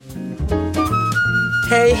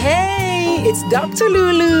Hey, hey, it's Dr.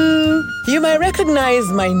 Lulu. You might recognize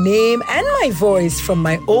my name and my voice from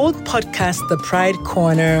my old podcast, The Pride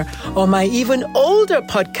Corner, or my even older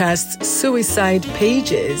podcast, Suicide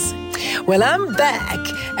Pages. Well, I'm back,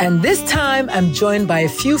 and this time I'm joined by a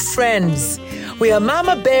few friends. We are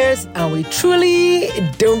mama bears, and we truly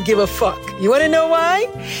don't give a fuck. You want to know why?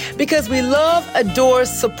 Because we love, adore,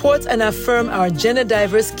 support, and affirm our gender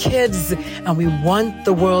diverse kids, and we want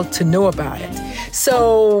the world to know about it.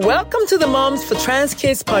 So welcome to the Moms for Trans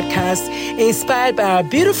Kids podcast, inspired by our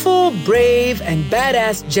beautiful, brave, and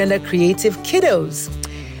badass gender creative kiddos.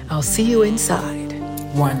 I'll see you inside.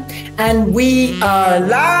 One. And we are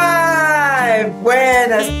live.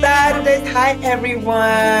 Buenas tardes. Hi,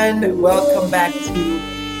 everyone. Welcome back to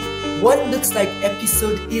what looks like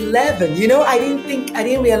episode 11. You know, I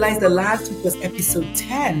didn't realize the last week was episode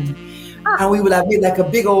 10. And we will have made like a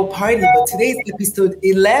big old party. But today's episode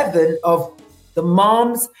 11 of the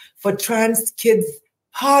Moms for Trans Kids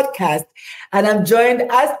podcast. And I'm joined,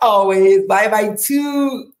 as always, by my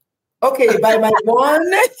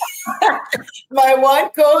one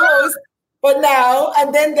co-host for now,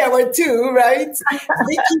 and then there were two, right?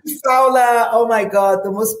 Vicky Fowler, oh my God, the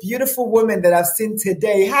most beautiful woman that I've seen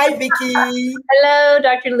today. Hi, Vicky. Hello,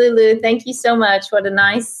 Dr. Lulu. Thank you so much. What a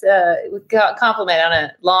nice compliment on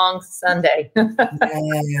a long Sunday.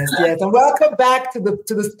 Yes. And welcome back to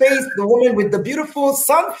the space, the woman with the beautiful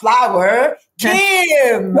sunflower,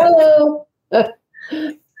 Kim. Hello.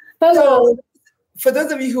 Hello. For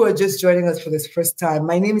those of you who are just joining us for this first time,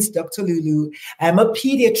 my name is Dr. Lulu. I'm a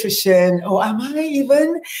pediatrician. Oh, am I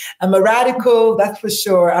even? I'm a radical, that's for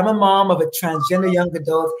sure. I'm a mom of a transgender young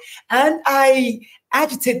adult. And I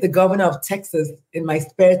agitate the governor of Texas in my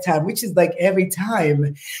spare time, which is like every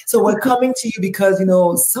time. So we're coming to you because, you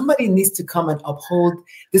know, somebody needs to come and uphold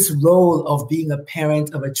this role of being a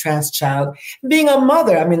parent of a trans child, being a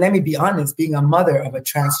mother. I mean, let me be honest, being a mother of a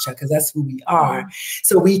trans child, because that's who we are.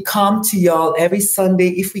 So we come to y'all every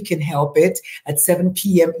Sunday, if we can help it, at 7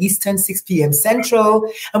 p.m. Eastern, 6 p.m. Central,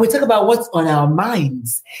 and we talk about what's on our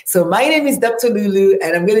minds. So my name is Dr. Lulu,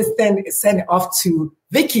 and I'm going to send it off to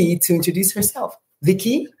Vicky to introduce herself.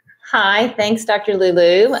 Vicky? Hi, thanks, Dr.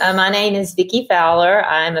 Lulu. My name is Vicky Fowler.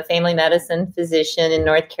 I'm a family medicine physician in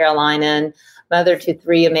North Carolina and mother to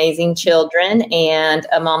 3 amazing children and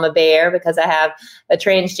a mama bear because I have a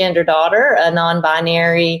transgender daughter, a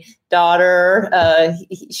non-binary daughter,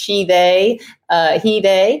 she, they, he,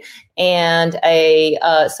 they, and a,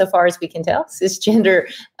 so far as we can tell, cisgender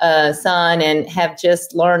son, and have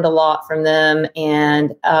just learned a lot from them.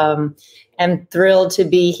 And I'm thrilled to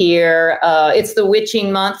be here. It's the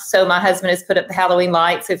witching month, so my husband has put up the Halloween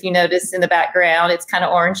lights. If you notice in the background, it's kind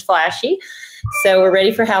of orange flashy. So we're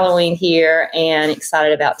ready for Halloween here and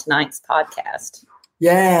excited about tonight's podcast.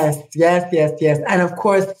 Yes. And of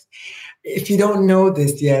course, if you don't know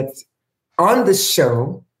this yet, on the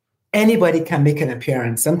show, anybody can make an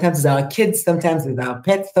appearance. Sometimes it's our kids, sometimes it's our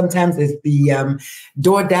pets, sometimes it's the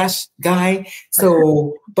DoorDash guy.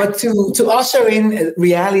 So, but to usher in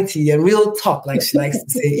reality and real talk, like she likes to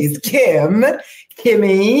say, is Kim.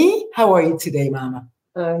 Kimmy, how are you today, Mama?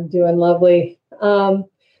 I'm doing lovely.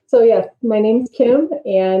 So yes, my name's Kim,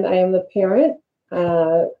 and I am the parent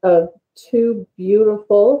of 2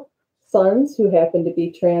 beautiful sons who happen to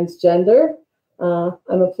be transgender. I'm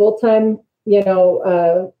a full-time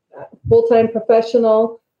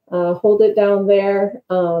professional, hold it down there.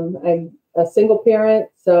 I'm a single parent.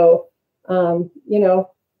 So,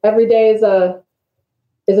 every day is a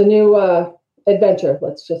new adventure,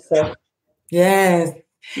 let's just say. Yes.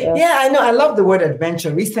 Yeah, I know. I love the word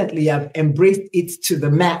adventure. Recently, I've embraced it to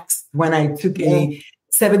the max when I took a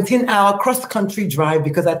 17-hour cross-country drive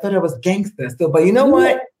because I thought I was gangster. So, but you know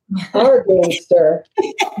what? You are gangster.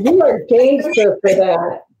 You are gangster for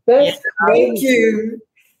that. That's Thank you.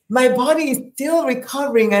 My body is still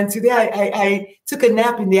recovering. And today I took a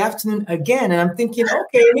nap in the afternoon again. And I'm thinking,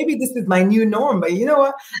 okay, maybe this is my new norm. But you know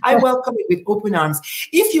what? I welcome it with open arms.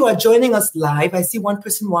 If you are joining us live, I see one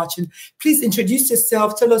person watching. Please introduce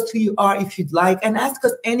yourself. Tell us who you are if you'd like. And ask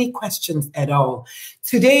us any questions at all.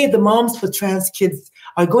 Today, the Moms for Trans Kids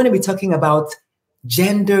are going to be talking about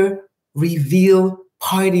gender reveal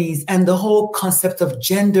parties and the whole concept of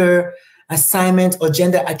gender assignment or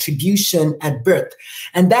gender attribution at birth.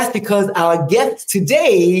 And that's because our guest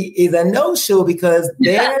today is a no-show because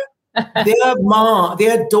their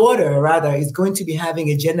daughter is going to be having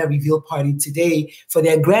a gender reveal party today for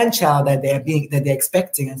their grandchild that they're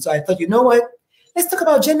expecting. And so I thought, you know what? Let's talk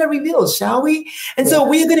about gender reveals, shall we? And so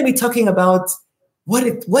we're going to be talking about what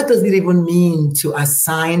does it even mean to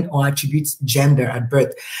assign or attribute gender at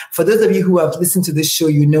birth? For those of you who have listened to this show,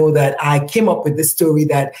 you know that I came up with this story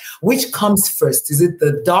that which comes first? Is it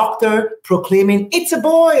the doctor proclaiming it's a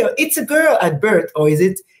boy or it's a girl at birth, or is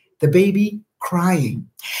it the baby crying?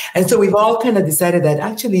 And so we've all kind of decided that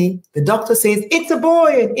actually the doctor says it's a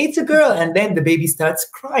boy and it's a girl, and then the baby starts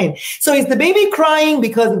crying. So is the baby crying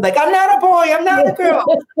because it's like, I'm not a boy, I'm not a girl?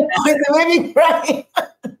 Or is the baby crying?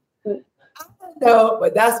 No,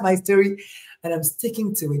 but that's my story, and I'm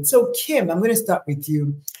sticking to it. So, Kim, I'm going to start with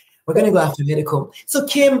you. We're going to go alphabetical. So,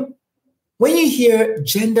 Kim, when you hear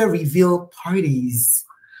gender reveal parties,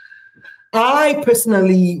 I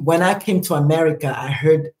personally, when I came to America, I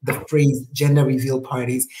heard the phrase gender reveal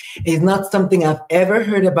parties. It's not something I've ever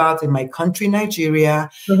heard about in my country, Nigeria.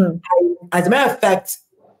 As a matter of fact,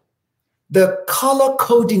 the color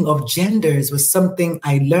coding of genders was something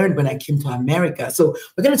I learned when I came to America. So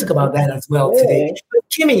we're going to talk about that as well today. But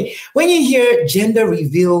Kimmy, when you hear gender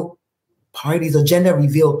reveal parties or gender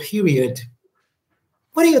reveal period,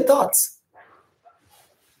 what are your thoughts?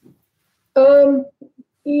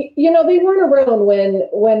 You know, they weren't around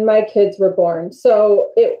when my kids were born.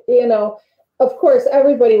 So, of course,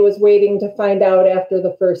 everybody was waiting to find out after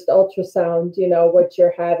the first ultrasound, what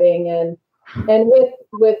you're having. And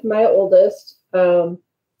with my oldest,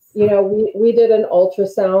 we did an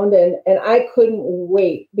ultrasound and I couldn't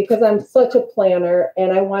wait because I'm such a planner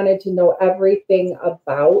and I wanted to know everything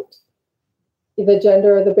about the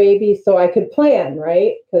gender of the baby so I could plan,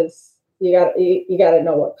 right? Because you got to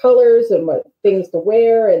know what colors and what things to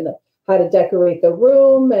wear and how to decorate the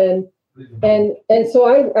room and so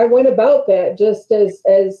I went about that just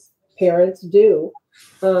as parents do,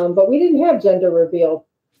 but we didn't have gender reveal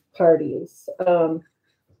parties.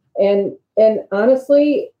 And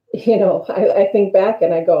honestly, I think back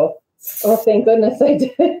and I go, oh, thank goodness I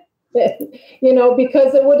did.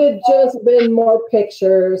 Because it would have just been more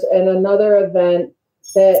pictures and another event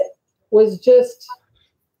that was just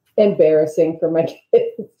embarrassing for my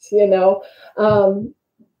kids, and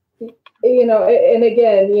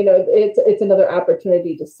again, it's another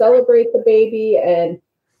opportunity to celebrate the baby and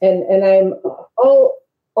I'm all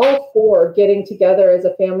for getting together as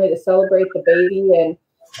a family to celebrate the baby and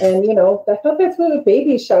I thought that's what the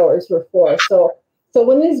baby showers were for. So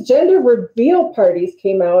when these gender reveal parties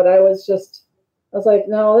came out, I was like,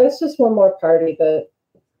 no, that's just one more party that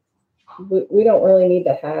we don't really need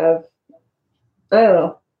to have. I don't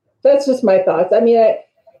know. That's just my thoughts. I mean,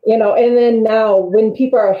 and then now when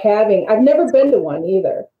people are having, I've never been to one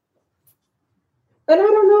either. And I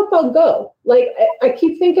don't know if I'll go. Like, I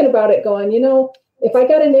keep thinking about it going, if I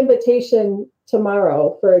got an invitation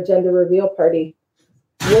tomorrow for a gender reveal party,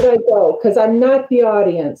 would I go? Because I'm not the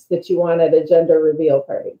audience that you want at a gender reveal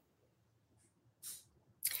party.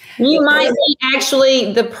 You might be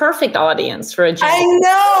actually the perfect audience for a gender. I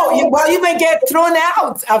know. You may get thrown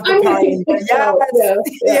out of the party.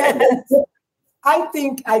 Yes. I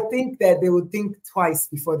think that they would think twice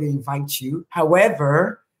before they invite you.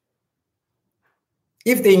 However,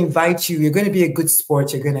 if they invite you, you're going to be a good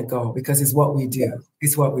sport. You're going to go because it's what we do.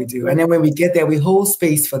 It's what we do. And then when we get there, we hold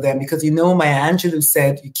space for them because Maya Angelou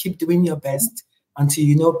said, you keep doing your best until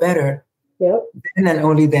you know better. Yep. Then and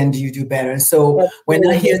only then do you do better. So we're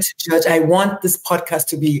not here to judge. I want this podcast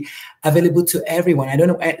to be available to everyone. I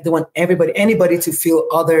don't want anybody to feel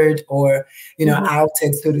othered or,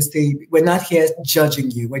 outed, so to say. We're not here judging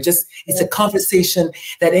you. It's a conversation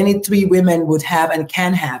that any three women would have and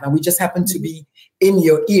can have. And we just happen to be in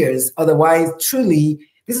your ears. Otherwise, truly,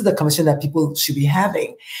 this is the conversation that people should be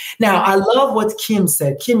having. Now, I love what Kim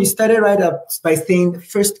said. Kim, you started right up by saying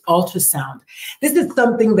first ultrasound. This is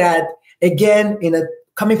something that, again,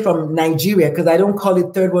 coming from Nigeria, because I don't call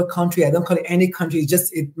it third world country. I don't call it any country.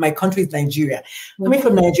 My country is Nigeria. Coming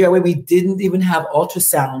from Nigeria, where we didn't even have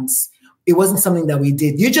ultrasounds, it wasn't something that we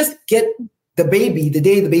did. You just get the baby, the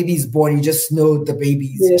day the baby is born, you just know the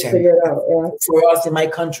baby's gender. For us in my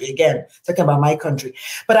country, again, talking about my country.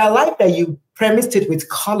 But I like that you premised it with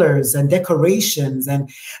colors and decorations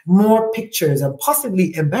and more pictures and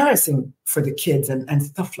possibly embarrassing for the kids and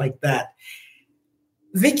stuff like that.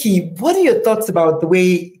 Vicky, what are your thoughts about the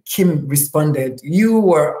way Kim responded?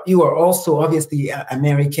 You are also obviously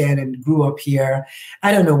American and grew up here.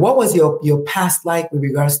 I don't know, what was your past like with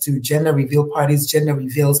regards to gender reveal parties, gender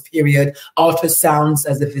reveals period, ultrasounds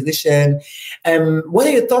as a physician? What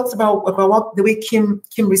are your thoughts about the way Kim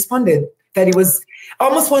responded? That it was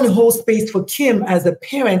almost one whole space for Kim as a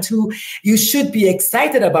parent who you should be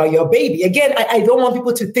excited about your baby. Again, I don't want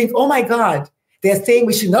people to think, oh my God, they're saying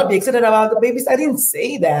we should not be excited about the babies. I didn't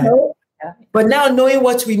say that. No. But now knowing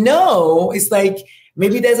what we know, it's like,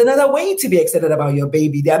 Maybe there's another way to be excited about your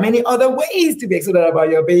baby. There are many other ways to be excited about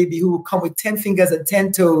your baby who will come with 10 fingers and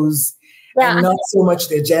 10 toes and not so much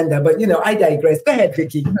their gender. But, I digress. Go ahead,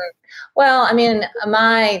 Vicky. Well, I mean,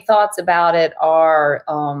 my thoughts about it are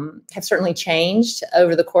have certainly changed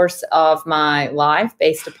over the course of my life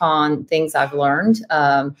based upon things I've learned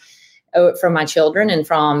from my children and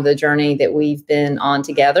from the journey that we've been on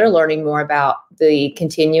together, learning more about the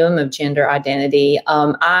continuum of gender identity.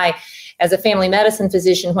 I, as a family medicine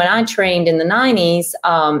physician, when I trained in the 90s,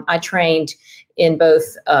 I trained in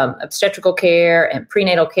both obstetrical care and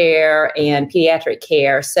prenatal care and pediatric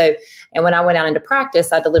care. And when I went out into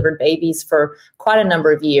practice, I delivered babies for quite a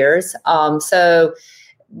number of years. So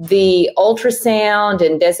the ultrasound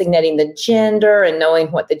and designating the gender and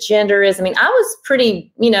knowing what the gender is, I mean, I was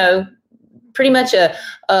pretty much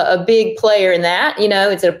a big player in that.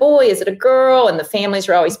 Is it a boy? Is it a girl? And the families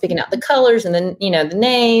are always picking out the colors and then, the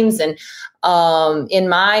names. And in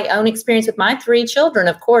my own experience with my 3 children,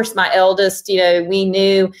 of course, my eldest, we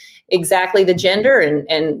knew exactly the gender.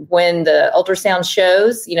 And when the ultrasound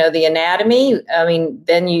shows, the anatomy, I mean,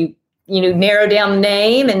 then you narrow down the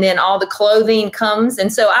name and then all the clothing comes.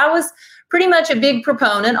 And so I was pretty much a big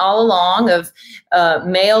proponent all along of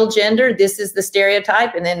male gender. This is the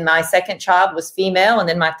stereotype. And then my second child was female. And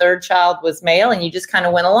then my third child was male. And you just kind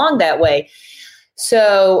of went along that way.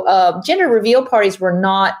 So gender reveal parties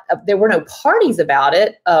there were no parties about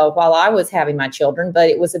it while I was having my children, but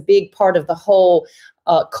it was a big part of the whole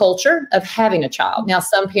culture of having a child. Now,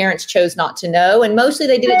 some parents chose not to know, and mostly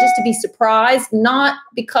they did it just to be surprised, not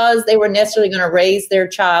because they were necessarily going to raise their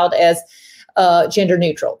child as gender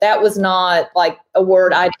neutral. That was not like a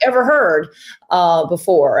word I'd ever heard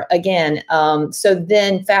before. Again, so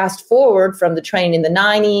then fast forward from the training in the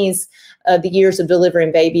 90s, the years of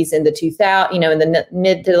delivering babies in the 2000, in the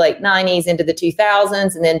mid to late 90s into the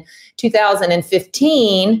 2000s, and then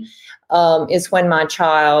 2015 is when my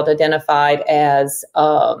child identified as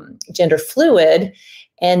gender fluid,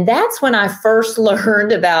 and that's when I first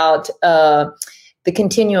learned about the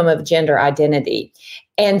continuum of gender identity.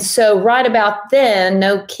 And so right about then,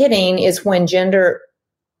 no kidding, is when gender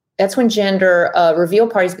reveal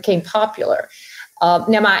parties became popular.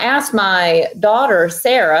 Now, I asked my daughter,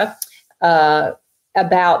 Sarah,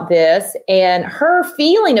 about this, and her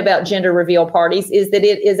feeling about gender reveal parties is that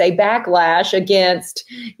it is a backlash against,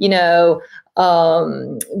 this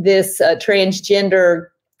transgender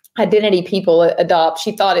identity people adopt.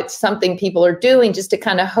 She thought it's something people are doing just to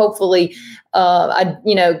kind of hopefully,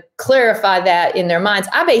 clarify that in their minds.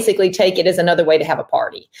 I basically take it as another way to have a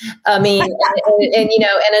party. I mean, and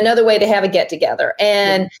another way to have a get together.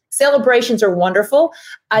 And celebrations are wonderful.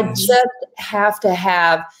 I just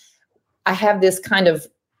I have this kind of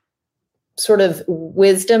sort of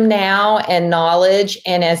wisdom now and knowledge.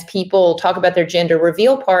 And as people talk about their gender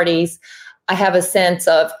reveal parties, I have a sense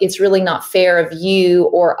of it's really not fair of you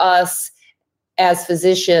or us as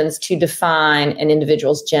physicians to define an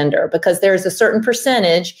individual's gender, because there's a certain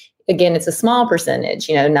percentage. Again, it's a small percentage,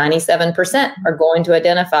 97% are going to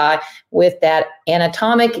identify with that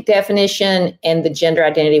anatomic definition, and the gender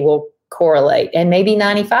identity will correlate, and maybe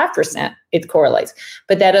 95% it correlates.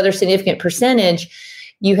 But that other significant percentage,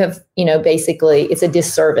 you have, basically it's a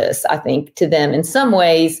disservice, I think, to them in some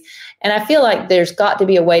ways. And I feel like there's got to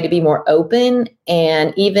be a way to be more open.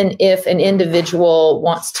 And even if an individual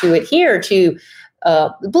wants to adhere to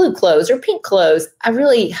blue clothes or pink clothes, I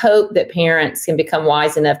really hope that parents can become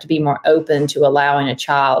wise enough to be more open to allowing a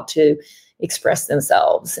child to express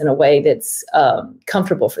themselves in a way that's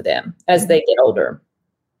comfortable for them as they get older.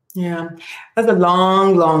 Yeah, that's a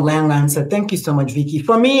long answer. Thank you so much, Vicky.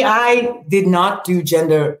 For me, I did not do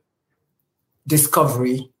gender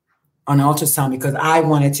discovery on ultrasound because I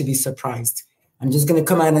wanted to be surprised. I'm just going to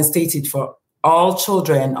come out and state it for all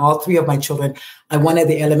children, all 3 of my children. I wanted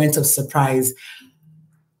the element of surprise.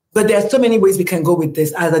 But there are so many ways we can go with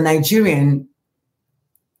this. As a Nigerian,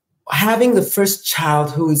 having the first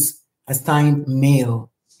child who is assigned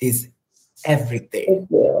male is everything.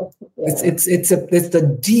 It's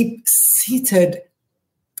the deep-seated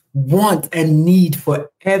want and need for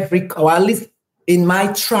every, or at least in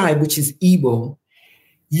my tribe, which is Igbo,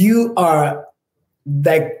 you are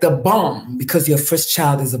like the bomb because your first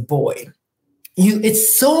child is a boy.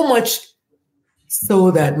 It's so much so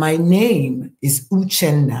that my name is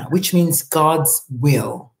Uchenna, which means God's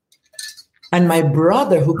will. And my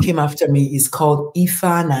brother who came after me is called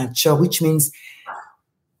Ifanacho, which means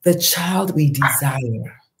the child we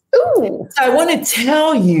desire. Ooh. I want to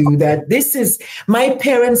tell you that my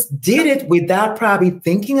parents did it without probably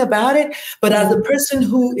thinking about it. But as a person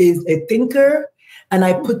who is a thinker and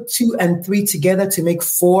I put 2 and 3 together to make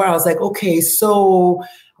 4. I was like, okay, so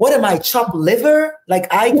what am I, chopped liver? Like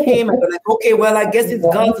I came and was like, okay, well, I guess it's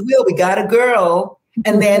God's will. We got a girl.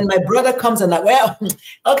 And then my brother comes and like, well,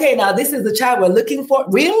 okay, now this is the child we're looking for.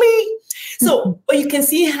 Really? So, but you can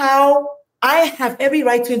see how I have every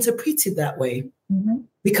right to interpret it that way,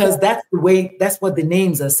 because that's what the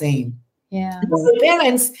names are saying. Yeah. The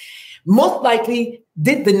parents most likely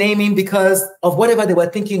did the naming because of whatever they were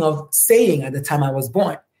thinking of saying at the time I was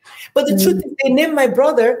born. But the truth is, they named my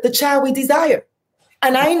brother the child we desire.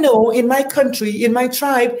 And I know in my country, in my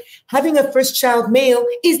tribe, having a first child male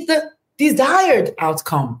is the desired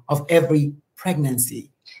outcome of every pregnancy,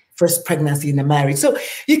 first pregnancy in a marriage. So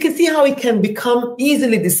you can see how it can become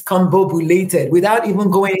easily discombobulated without even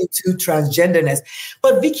going into transgenderness.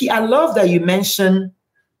 But Vicky, I love that you mentioned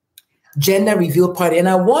gender reveal party. And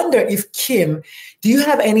I wonder if, Kim, do you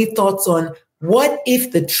have any thoughts on what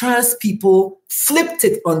if the trans people flipped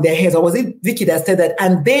it on their heads? Or was it Vicky that said that?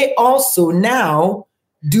 And they also now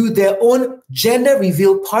do their own gender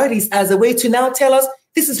reveal parties as a way to now tell us,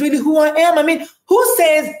 this is really who I am. I mean, who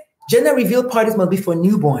says gender reveal parties must be for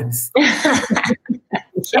newborns?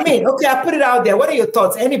 I mean, okay, I put it out there. What are your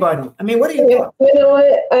thoughts? Anybody? I mean, what are your thoughts? You know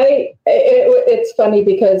what? It's funny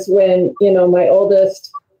because when, my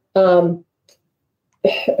oldest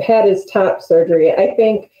had his top surgery, I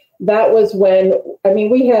think that was when,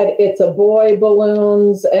 we had It's a Boy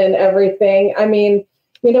balloons and everything.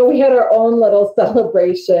 We had our own little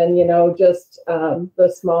celebration, just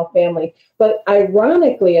the small family. But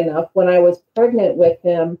ironically enough, when I was pregnant with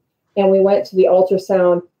him and we went to the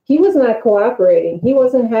ultrasound, he was not cooperating. He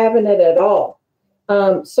wasn't having it at all.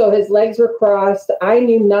 So his legs were crossed. I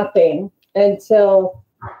knew nothing until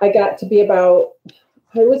I got to be I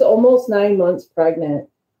was almost 9 months pregnant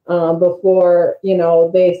before,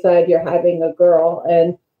 they said you're having a girl.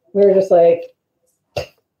 And we were just like,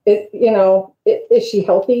 is she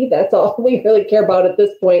healthy? That's all we really care about at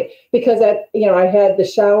this point, because I had the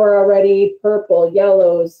shower already, purple,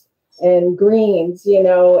 yellows, and greens,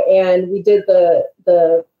 and we did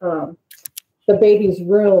the baby's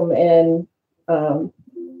room and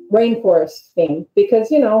rainforest theme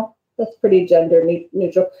because, that's pretty gender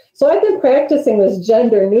neutral. So I've been practicing this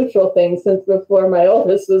gender neutral thing since before my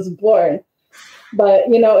oldest was born.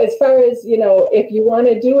 But, as far as, if you want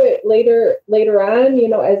to do it later on,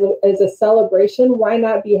 as a celebration, why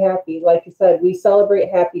not be happy? Like you said, we celebrate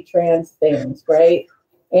happy trans things, right?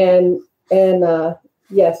 And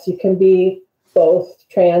yes, you can be both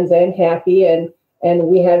trans and happy, and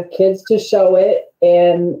we have kids to show it.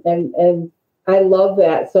 And I love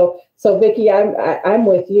that. So Vicky, I'm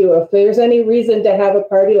with you. If there's any reason to have a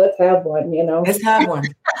party, let's have one, Let's have one.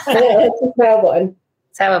 Let's just have one.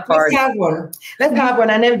 Let's have a party. Let's have one.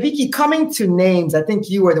 And then Vicky, coming to names, I think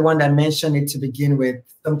you were the one that mentioned it to begin with,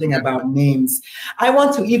 something about names. I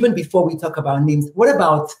want to, even before we talk about names, what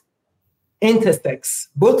about intersex?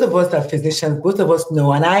 Both of us are physicians, both of us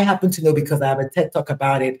know, and I happen to know because I have a TED Talk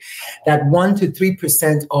about it, that 1 to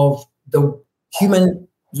 3% of the human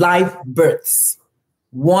live births,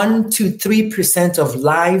 1 to 3% of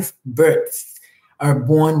live births are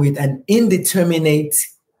born with an indeterminate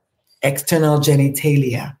external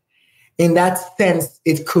genitalia. In that sense,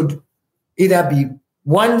 it could either be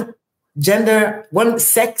one gender, one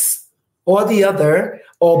sex or the other,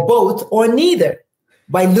 or both or neither.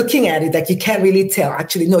 By looking at it, like you can't really tell.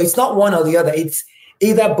 Actually, no, it's not one or the other. It's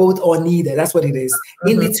either both or neither. That's what it is.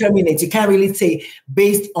 Indeterminate. You can't really say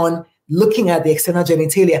based on looking at the external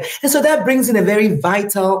genitalia. And so that brings in a very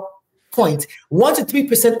vital point. 1 to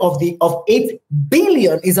 3% of 8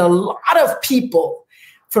 billion is a lot of people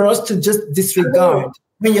for us to just disregard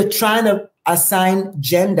when you're trying to assign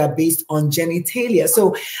gender based on genitalia.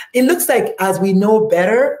 So it looks like as we know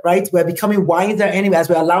better, right, we're becoming wiser anyway, as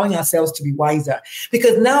we're allowing ourselves to be wiser.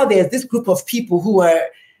 Because now there's this group of people who are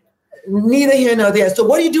neither here nor there. So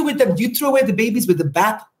what do you do with them? Do you throw away the babies with the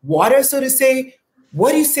bath water, so to say?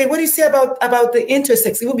 What do you say? What do you say about the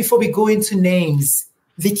intersex, even before we go into names?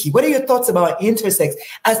 Vicky, what are your thoughts about intersex?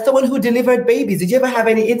 As someone who delivered babies, did you ever have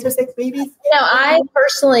any intersex babies? I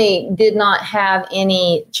personally did not have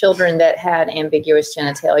any children that had ambiguous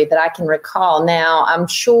genitalia that I can recall. Now, I'm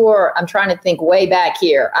trying to think way back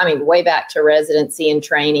here. Way back to residency and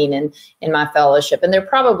training and in my fellowship. And there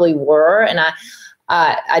probably were. And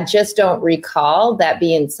I just don't recall that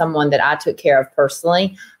being someone that I took care of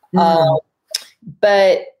personally.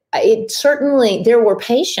 But it certainly, there were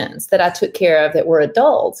patients that I took care of that were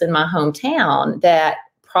adults in my hometown that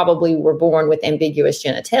probably were born with ambiguous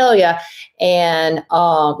genitalia. And,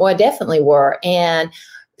 definitely were. And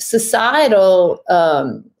societal,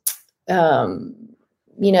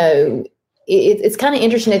 it's kind of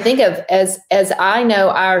interesting to think of as I know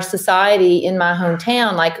our society in my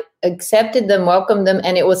hometown, like accepted them, welcomed them.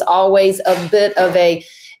 And it was always a bit of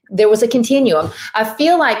there was a continuum. I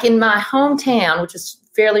feel like in my hometown, which is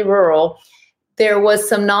fairly rural, there was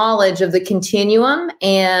some knowledge of the continuum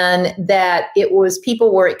and that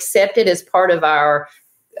people were accepted as part of our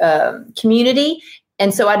community.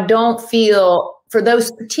 And so I don't feel for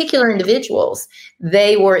those particular individuals,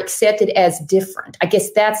 they were accepted as different. I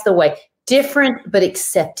guess that's the way. Different, but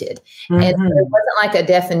accepted. Mm-hmm. And so it wasn't like a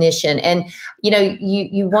definition. And,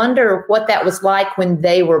 you wonder what that was like when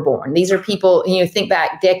they were born. These are people, think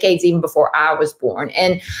back decades even before I was born.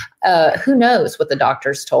 And who knows what the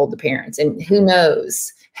doctors told the parents, and who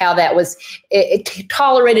knows how that was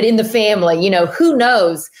tolerated in the family. Who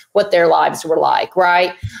knows what their lives were like,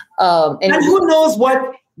 right? And who knows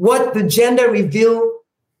what the gender reveal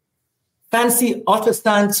fancy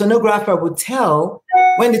ultrasound sonographer would tell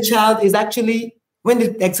when the child is actually, when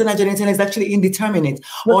the external genital is actually indeterminate.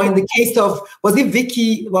 Or in the case of, was it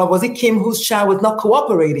Vicky, or was it Kim whose child was not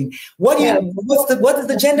cooperating? What is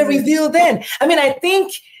the gender reveal then? I mean, I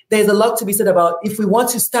think there's a lot to be said about if we want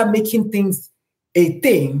to start making things a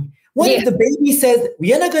thing. What if the baby says,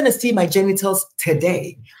 we are not going to see my genitals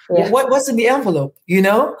today? Yeah. What's in the envelope?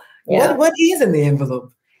 Yeah. What is in the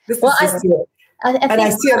envelope? I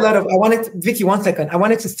see a lot of, Vicky, 1 second. I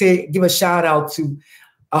wanted to give a shout out to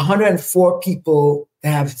 104 people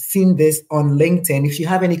that have seen this on LinkedIn. If you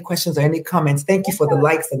have any questions or any comments, thank you for the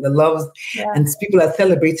likes and the loves, and people are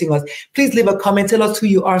celebrating us. Please leave a comment, tell us who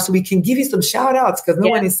you are so we can give you some shout outs, because no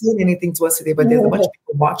one is saying anything to us today, but there's a bunch of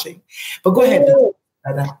people watching. But go ahead.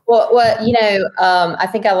 Well, I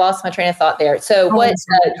think I lost my train of thought there. So remind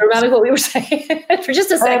me what we were saying for just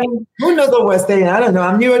a second. Who knows what we're saying? I don't know.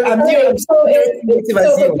 I'm new. So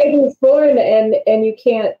the baby's born and you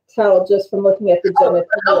can't tell just from looking at the genital.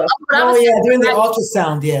 During the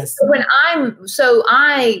ultrasound, yes.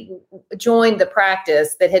 I joined the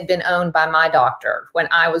practice that had been owned by my doctor when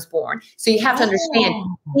I was born. So you have to understand,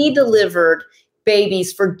 he delivered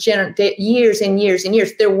babies for years and years and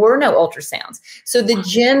years. There were no ultrasounds. So the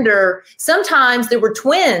gender, sometimes there were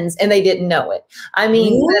twins and they didn't know it. I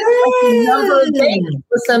mean, the number of babies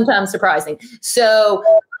was sometimes surprising. So,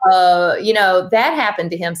 that happened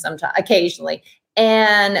to him occasionally.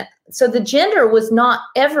 And so the gender was not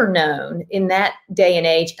ever known in that day and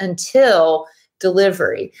age until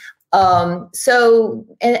delivery. And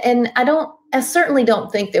I certainly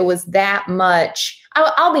don't think there was that much.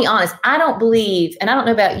 I'll be honest. I don't believe, and I don't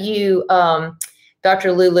know about you,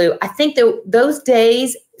 Dr. Lulu. I think that those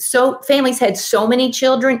days, families had so many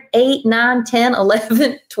children, 8, 9, 10,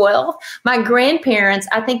 11, 12. My grandparents,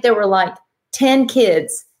 I think there were like 10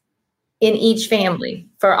 kids in each family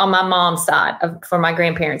on my mom's side for my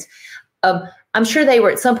grandparents. I'm sure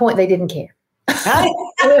at some point they didn't care.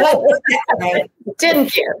 Didn't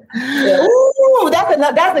care. Ooh,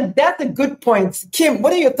 that's a good point. Kim,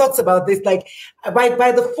 what are your thoughts about this? Like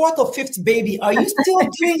by the 4th or 5th baby, are you still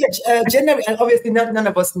doing a gender? And obviously none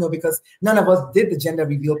of us know because none of us did the gender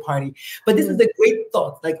reveal party. But this is a great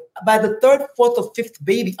thought. Like by the 3rd, 4th, or 5th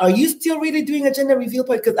baby, are you still really doing a gender reveal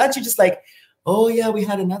party? Because aren't you just like, oh yeah, we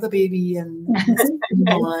had another baby and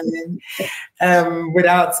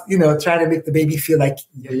without, trying to make the baby feel like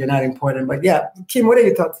you're not important. But yeah, Kim, what are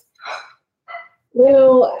your thoughts?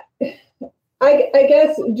 I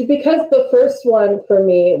guess because the first one for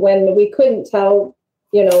me, when we couldn't tell,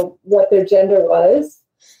 what their gender was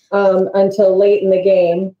until late in the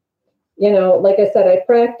game, like I said, I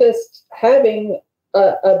practiced having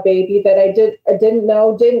a baby that I didn't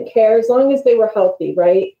know, didn't care, as long as they were healthy,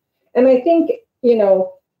 right? And I think,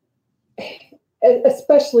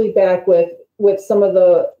 especially back with some of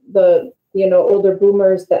the older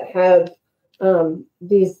boomers that have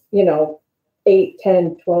these, 8,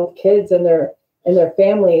 10, 12 kids in their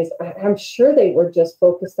families, I'm sure they were just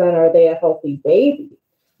focused on, are they a healthy baby?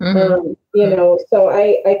 Mm-hmm. So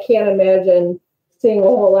I can't imagine seeing a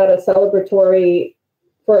whole lot of celebratory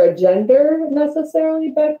for a gender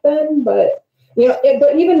necessarily back then. But,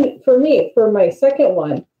 but even for me, for my second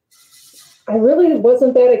one, I really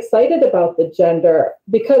wasn't that excited about the gender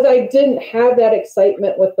because I didn't have that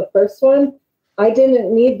excitement with the first one. I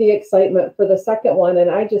didn't need the excitement for the second one. And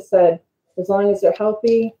I just said, as long as they're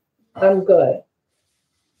healthy, I'm good.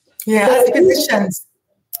 Yeah, as physicians.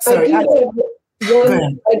 Sorry. I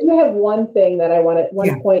do have one thing that I wanted,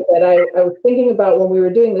 point that I was thinking about when we were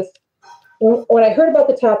doing this. When I heard about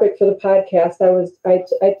the topic for the podcast,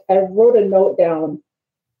 I wrote a note down.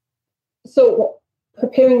 So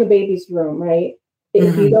preparing the baby's room, right?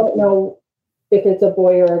 If you don't know if it's a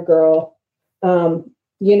boy or a girl,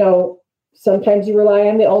 sometimes you rely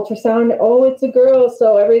on the ultrasound. Oh, it's a girl,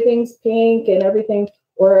 so everything's pink and everything,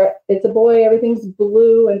 or it's a boy, everything's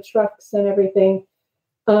blue and trucks and everything.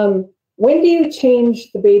 When do you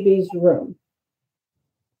change the baby's room?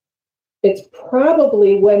 It's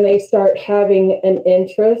probably when they start having an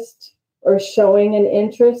interest or showing an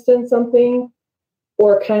interest in something,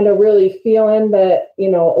 or kind of really feeling that,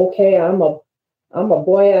 okay, I'm a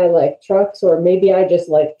boy, I like trucks, or maybe I just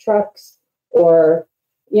like trucks, or,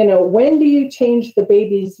 when do you change the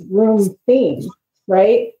baby's room theme,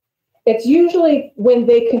 right? It's usually when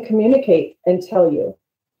they can communicate and tell you,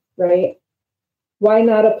 right? Why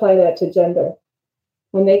not apply that to gender?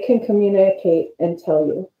 When they can communicate and tell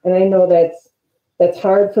you. And I know that's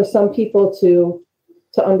hard for some people to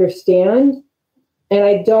understand. And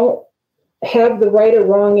I don't have the right or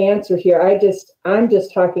wrong answer here. I'm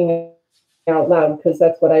just talking out loud because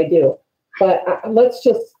that's what I do. But let's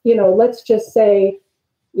just say,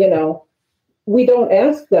 we don't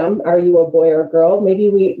ask them, are you a boy or a girl? Maybe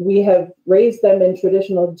we have raised them in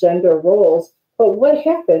traditional gender roles. But what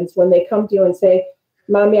happens when they come to you and say,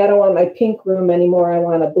 Mommy, I don't want my pink room anymore. I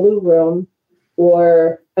want a blue room.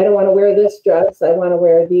 Or I don't want to wear this dress. I want to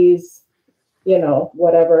wear these,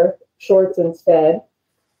 whatever, shorts instead.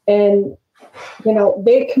 And,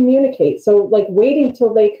 they communicate. So like waiting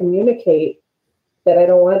till they communicate that I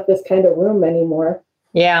don't want this kind of room anymore.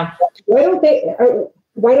 Yeah. Why don't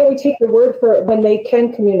we take the word for it when they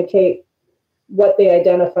can communicate what they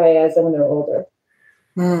identify as when they're older?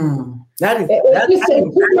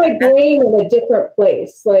 It puts my brain in a different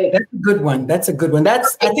place. Like, that's a good one. I think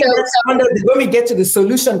that's when we get to the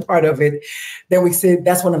solution part of it, then we say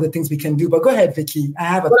that's one of the things we can do. But go ahead, Vicki.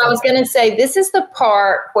 I was going to say, this is the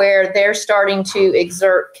part where they're starting to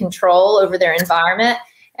exert control over their environment.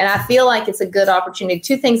 And I feel like it's a good opportunity.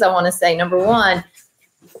 Two things I want to say. Number one,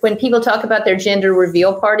 when people talk about their gender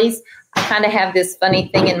reveal parties, I kind of have this funny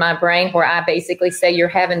thing in my brain where I basically say you're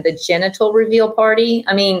having the genital reveal party.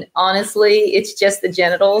 I mean, honestly, it's just the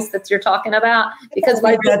genitals that you're talking about. Because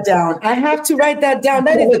write that down. I have to write that down.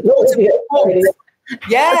 That is the quote.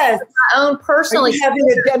 Yes. My own personally. Having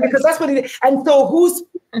it down because that's what it is. And so who's...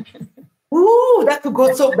 Ooh, that could go.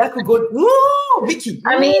 Ooh, Vicki.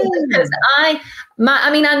 I mean, because I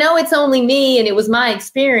know it's only me and it was my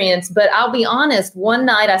experience, but I'll be honest. One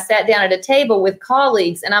night I sat down at a table with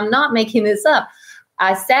colleagues, and I'm not making this up.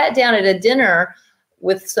 I sat down at a dinner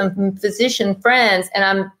with some physician friends,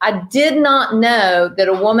 and I did not know that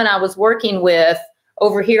a woman I was working with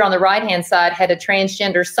over here on the right-hand side had a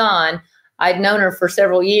transgender son. I'd known her for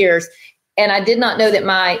several years. And I did not know that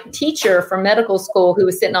my teacher from medical school, who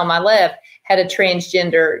was sitting on my left, had a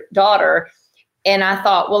transgender daughter. And I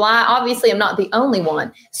thought, well, I obviously am not the only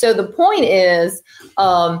one. So the point is,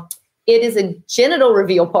 it is a genital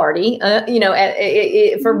reveal party.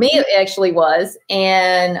 For me, it actually was.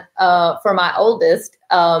 And for my oldest.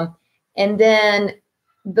 And then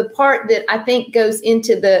the part that I think goes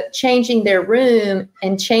into the changing their room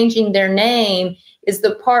and changing their name is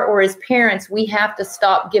the part where as parents, we have to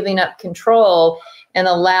stop giving up control and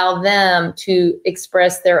allow them to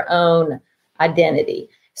express their own identity.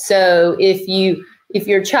 So if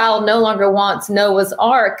your child no longer wants Noah's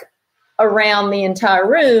Ark around the entire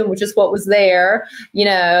room, which is what was there,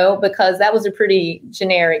 because that was a pretty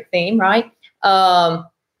generic theme, right?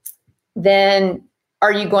 Then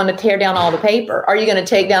are you going to tear down all the paper? Are you going to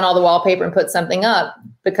take down all the wallpaper and put something up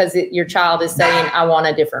because your child is saying, I want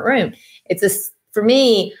a different room? For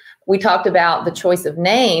me, we talked about the choice of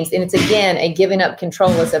names, and it's, again, a giving up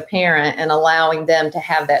control as a parent and allowing them to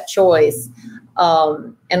have that choice.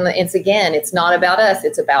 And it's not about us,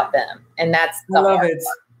 it's about them. And that's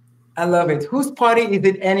I love it. Whose party is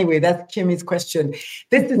it anyway? That's Kimmy's question.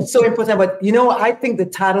 This is so important. But, I think the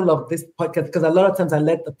title of this podcast, because a lot of times I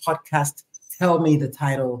let the podcast tell me the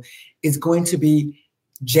title, is going to be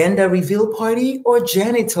Gender Reveal Party or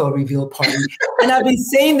Genital Reveal Party. And I've been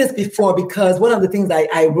saying this before because one of the things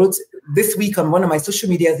I wrote this week on one of my social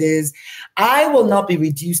medias is I will not be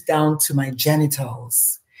reduced down to my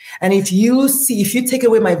genitals. And if you take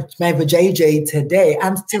away my vajayjay today,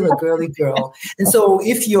 I'm still a girly girl. And so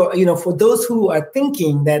if you're, for those who are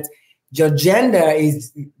thinking that your gender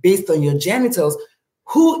is based on your genitals,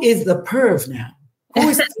 who is the perv now?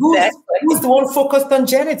 Who's the one focused on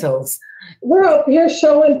genitals? We're up here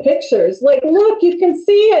showing pictures. Like, look, you can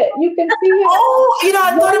see it. Oh,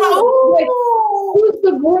 I thought about like, who's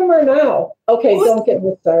the groomer now? Okay, don't get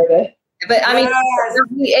me started. But I mean,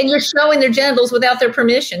 and you're showing their genitals without their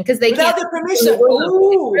permission because they without can't. Their permission. It's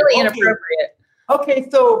really inappropriate. Okay,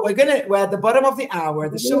 so we're at the bottom of the hour.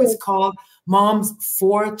 The show is called Moms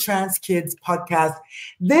for Trans Kids Podcast.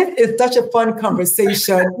 This is such a fun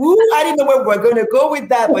conversation. Ooh, I didn't know where we're going to go with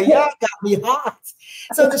that, but y'all got me hot.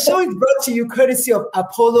 So the show is brought to you courtesy of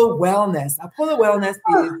Apollo Wellness. Apollo Wellness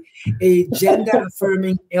is a gender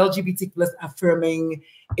affirming, LGBT plus affirming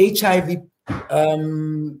HIV,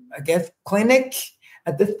 clinic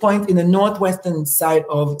at this point in the northwestern side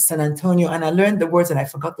of San Antonio. And I learned the words and I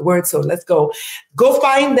forgot the words. So let's go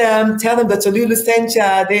find them. Tell them that Talulu sent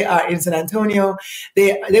ya. They are in San Antonio.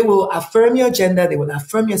 They will affirm your gender. They will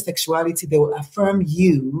affirm your sexuality. They will affirm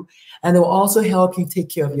you. And they will also help you take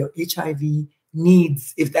care of your HIV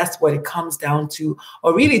needs, if that's what it comes down to.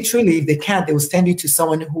 Or really, truly, if they can't, they will send you to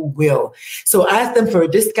someone who will. So ask them for a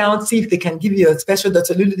discount. See if they can give you a special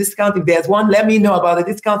Dr. Lulu discount. If there's one, let me know about the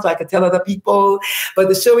discount so I can tell other people. But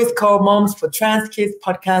the show is called Moms for Trans Kids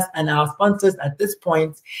Podcast. And our sponsors at this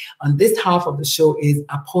point on this half of the show is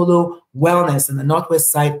Apollo Wellness in the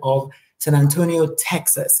northwest side of San Antonio,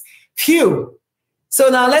 Texas. Phew. So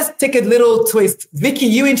now let's take a little twist. Vicky,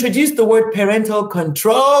 you introduced the word parental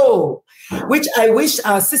control, which I wish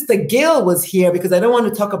our sister Gail was here because I don't want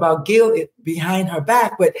to talk about Gail behind her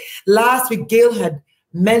back. But last week, Gail had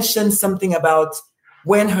mentioned something about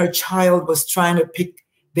when her child was trying to pick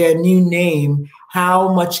their new name,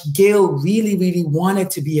 how much Gail really, really wanted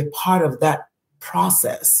to be a part of that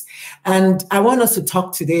process. And I want us to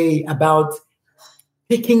talk today about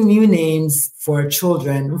picking new names for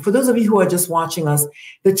children. For those of you who are just watching us,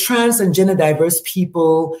 the trans and gender diverse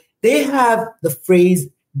people, they have the phrase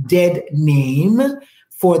dead name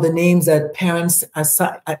for the names that parents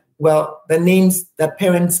the names that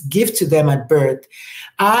parents give to them at birth.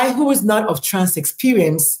 I, who is not of trans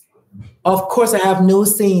experience, of course, I have no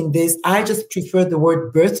say in this. I just prefer the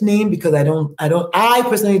word birth name because I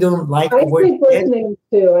personally don't like the word birth name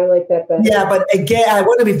too. I like that better. Yeah, but again, I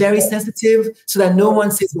want to be very sensitive so that no one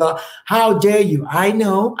says, well, how dare you? I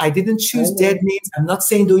know I didn't choose dead names. I'm not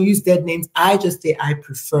saying don't use dead names. I just say I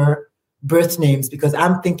prefer birth names because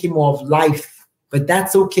I'm thinking more of life. But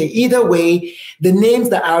that's okay. Either way, the names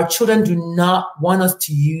that our children do not want us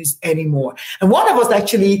to use anymore. And one of us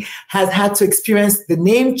actually has had to experience the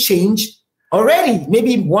name change already,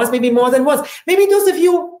 maybe once, maybe more than once. Maybe those of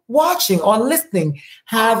you watching or listening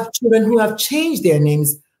have children who have changed their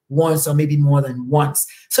names once or maybe more than once.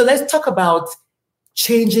 So let's talk about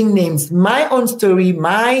changing names. My own story,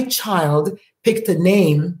 my child picked a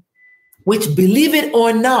name, which, believe it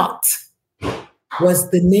or not,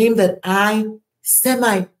 was the name that I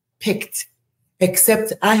semi-picked,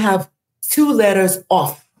 except I have 2 letters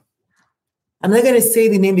off. I'm not going to say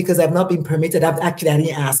the name because I've not been permitted. I didn't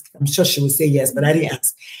ask. I'm sure she will say yes, but I didn't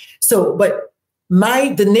ask. So, but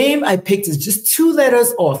the name I picked is just 2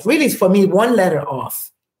 letters off. Really, for me, 1 letter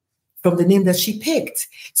off from the name that she picked.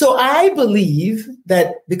 So I believe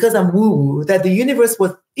that because I'm woo-woo, that the universe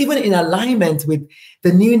was even in alignment with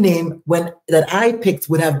the new name that I picked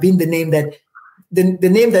would have been the name that the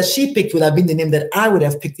name that she picked would have been the name that I would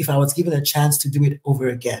have picked if I was given a chance to do it over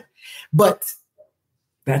again. But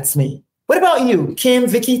that's me. What about you, Kim,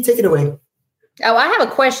 Vicky? Take it away. Oh, I have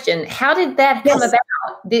a question. How did that come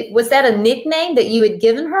about? Was that a nickname that you had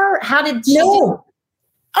given her? How did she? No.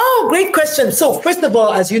 Oh, great question. So first of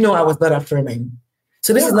all, as you know, I was not affirming.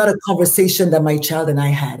 So this is not a conversation that my child and I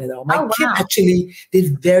had at all. My kid actually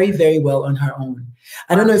did very, very well on her own.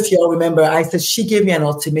 I don't know if you all remember, I said, she gave me an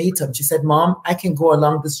ultimatum. She said, Mom, I can go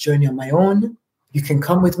along this journey on my own. You can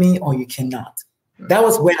come with me or you cannot. That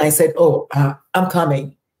was when I said, I'm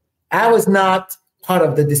coming. I was not part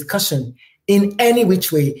of the discussion in any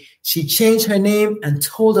which way. She changed her name and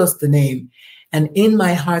told us the name. And in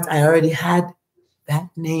my heart, I already had that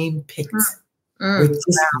name picked with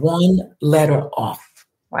just 1 letter off.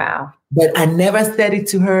 Wow. But I never said it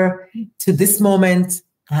to her. To this moment,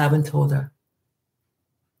 I haven't told her.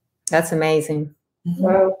 That's amazing.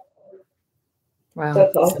 Mm-hmm. Wow.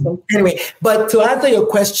 That's awesome. Anyway, but to answer your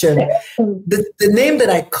question, the name that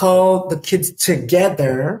I call the kids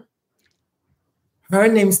together, her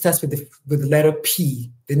name starts with the letter P,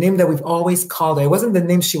 the name that we've always called her. It wasn't the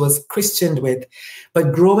name she was christened with,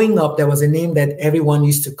 but growing up, there was a name that everyone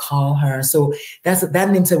used to call her. So that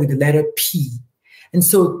name started with the letter P. And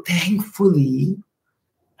so thankfully,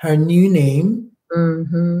 her new name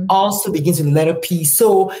also begins with the letter P.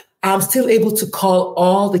 So I'm still able to call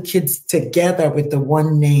all the kids together with the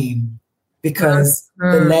one name because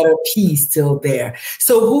the letter P is still there.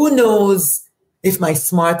 So who knows if my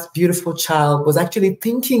smart, beautiful child was actually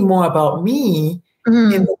thinking more about me in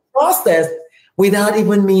the process without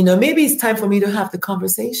even me. Maybe it's time for me to have the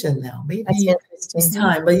conversation now. Maybe it's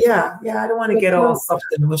time. But yeah, I don't want to get all soft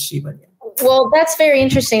and mushy, but yeah. Well, that's very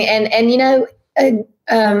interesting. And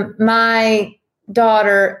my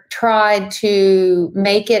daughter tried to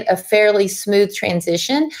make it a fairly smooth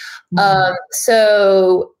transition.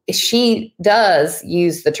 So she does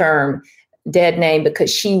use the term dead name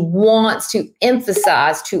because she wants to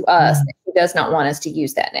emphasize to us that she does not want us to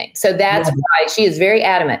use that name. So that's why she is very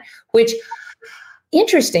adamant, which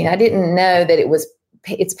interesting. I didn't know that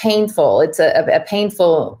it's painful. It's a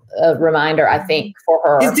painful reminder, I think, for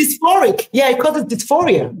her. It's dysphoric. Yeah, it causes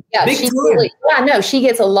dysphoria. Yeah, she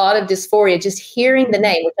gets a lot of dysphoria just hearing the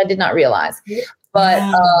name, which I did not realize. But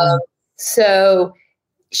so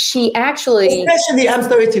she actually, especially, I'm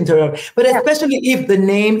sorry to interrupt, but especially if the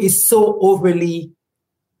name is so overly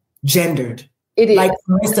gendered. It is. Like,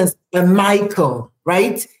 for instance, a Michael,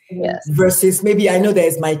 right? Yes. Versus maybe I know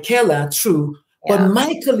there's Michaela, true. Yeah. But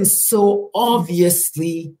Michael is so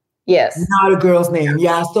obviously not a girl's name.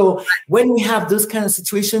 Yeah. So when we have those kind of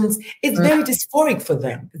situations, it's very dysphoric for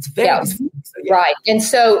them. It's very dysphoric. So, right. And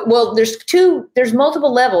so, well, there's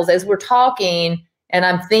multiple levels as we're talking and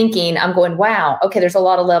I'm thinking, I'm going, wow, okay, there's a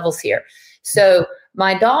lot of levels here. So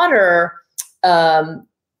my daughter, her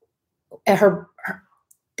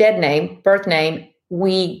dead name, birth name,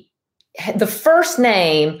 the first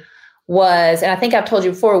name was, and I think I've told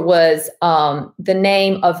you before, was the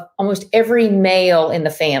name of almost every male in the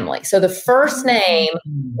family. So the first name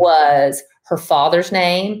was her father's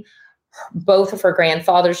name, both of her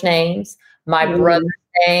grandfather's names, my brother's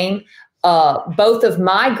name, both of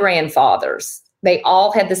my grandfathers. They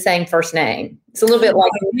all had the same first name. It's a little bit like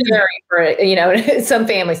for some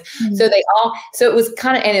families. So it was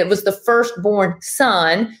kind of, and it was the firstborn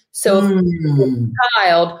son. So the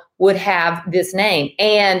child would have this name,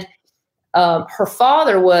 and her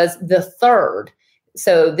father was the third.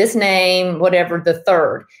 So this name, whatever, the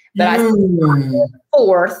third. But I said the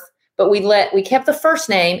fourth, but we kept the first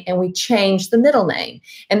name and we changed the middle name.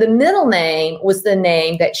 And the middle name was the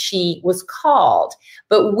name that she was called.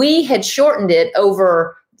 But we had shortened it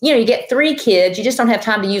over, you get 3 kids, you just don't have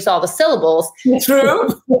time to use all the syllables. True.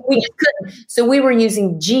 We just couldn't. So we were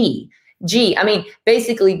using G. I mean,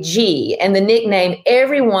 basically G. And the nickname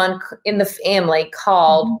everyone in the family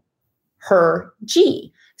called her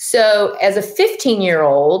G. So as a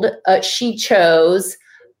 15-year-old, she chose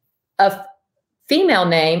a female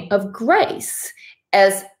name of Grace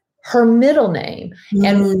as her middle name.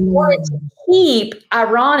 And wanted to keep,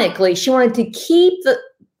 ironically, she wanted to keep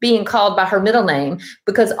being called by her middle name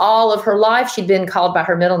because all of her life she'd been called by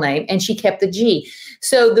her middle name, and she kept the G.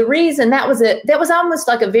 So the reason that was almost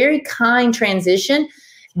like a very kind transition.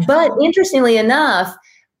 But interestingly enough,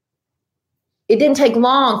 it didn't take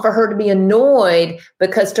long for her to be annoyed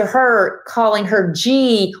because to her, calling her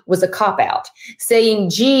G was a cop-out. Saying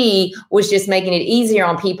G was just making it easier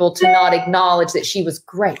on people to not acknowledge that she was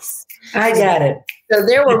Grace. I got it. So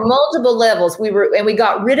there were multiple levels. We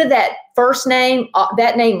got rid of that first name.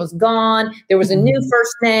 That name was gone. There was a new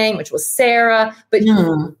first name, which was Sarah, but she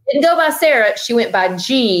didn't go by Sarah. She went by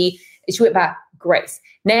G. She went by Grace.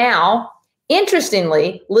 Now,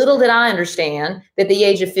 interestingly, little did I understand that at the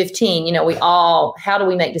age of 15, how do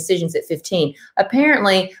we make decisions at 15?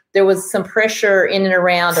 Apparently, there was some pressure in and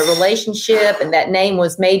around a relationship, and that name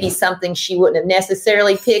was maybe something she wouldn't have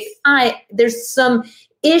necessarily picked. There's some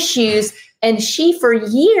issues, and she for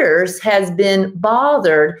years has been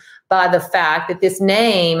bothered by the fact that this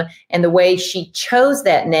name and the way she chose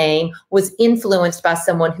that name was influenced by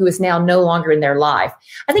someone who is now no longer in their life.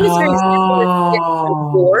 I think it's very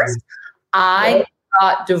simple. Divorced. I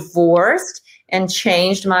got divorced and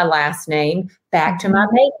changed my last name back to my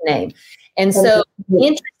maiden name. And so,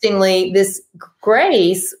 interestingly, this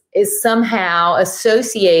Grace is somehow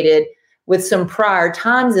associated with some prior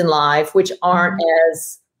times in life, which aren't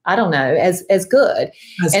as good.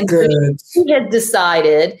 So she had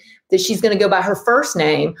decided that she's going to go by her first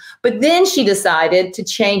name, but then she decided to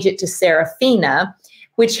change it to Serafina,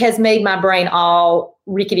 which has made my brain all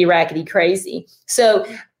rickety-rackety crazy. So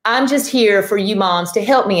I'm just here for you moms to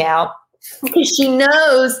help me out, because she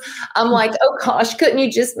knows I'm like, oh gosh, couldn't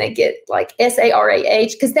you just make it like Sarah?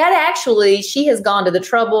 Because that actually, she has gone to the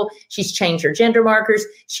trouble. She's changed her gender markers.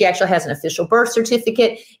 She actually has an official birth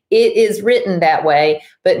certificate. It is written that way,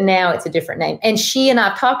 but now it's a different name. And she and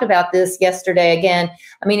I talked about this yesterday again.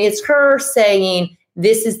 I mean, it's her saying,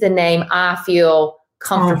 this is the name I feel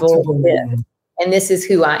comfortable with, and this is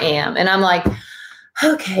who I am. And I'm like,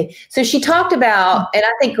 okay. So she talked about, and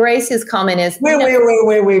I think Grace's comment is,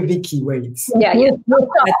 wait, Vicky, wait. Yeah. I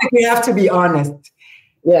think we have to be honest.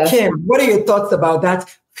 Yeah. Kim, what are your thoughts about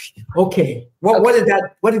that? Okay. What did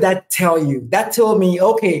that tell you? That told me,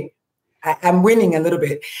 okay, I'm winning a little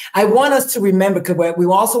bit. I want us to remember, because we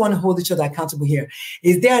also want to hold each other accountable here.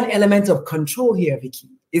 Is there an element of control here, Vicky?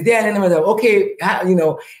 Is there an element of, okay,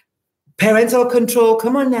 parental control?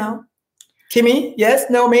 Come on now. Kimmy, yes,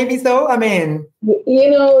 no, maybe so. I mean, you're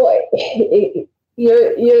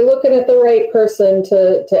looking at the right person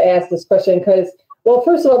to ask this question, because, well,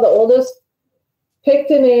 first of all, the oldest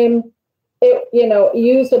picked a name.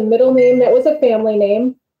 Used a middle name that was a family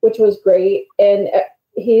name, which was great, and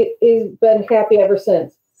he's been happy ever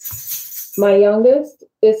since. My youngest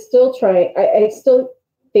is still trying. I still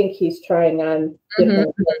think he's trying on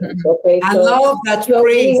different names. Okay, I love that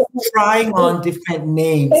phrase, trying on different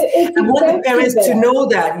names. I want the parents to know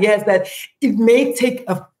that, yes, that it may take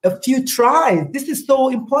a few tries. This is so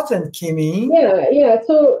important, Kimmy. Yeah.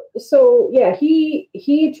 So yeah,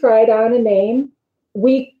 he tried on a name.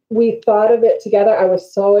 We thought of it together. I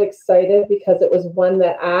was so excited because it was one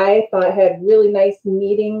that I thought had really nice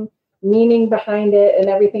meaning behind it and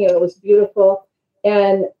everything. And it was beautiful.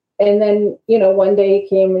 And then, one day he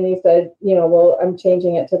came and he said, well, I'm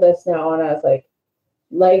changing it to this now. And I was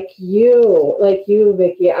like you,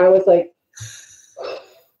 Vicky. I was like,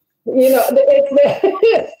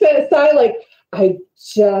 it's that sign, like, I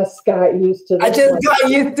just got used to this. I just got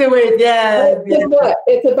used to it, yeah. What?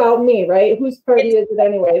 It's about me, right? Whose party is it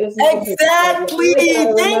anyway? This is exactly.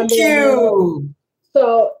 Thank you.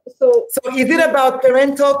 So is it about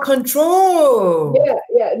parental control?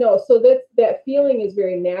 Yeah. No. So that feeling is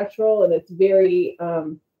very natural, and it's very,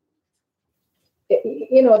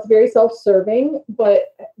 it's very self-serving.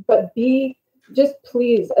 But just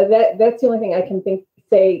please, that's the only thing I can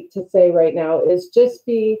say right now is just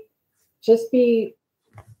be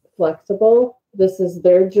flexible. This is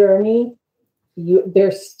their journey.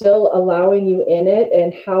 They're still allowing you in it,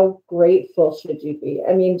 and how grateful should you be?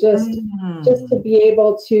 I mean, just to be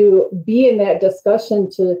able to be in that discussion,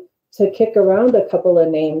 to kick around a couple of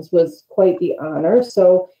names was quite the honor.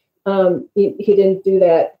 So he didn't do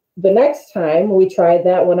that the next time. We tried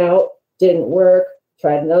that one out, didn't work.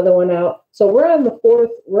 Tried another one out. So we're on the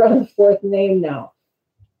fourth name now.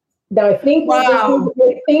 Now I think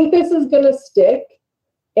this is going to stick.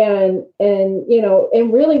 And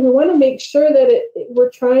really we want to make sure that we're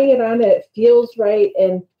trying it on, it feels right,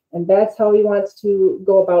 and that's how he wants to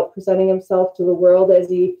go about presenting himself to the world as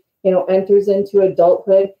he enters into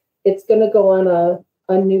adulthood. It's going to go on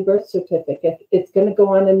a new birth certificate. It's going to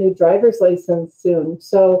go on a new driver's license soon.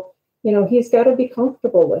 So he's got to be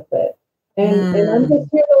comfortable with it, and I'm just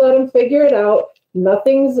here to let him figure it out.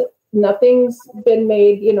 Nothing's been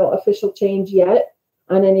made official change yet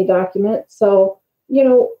on any document. So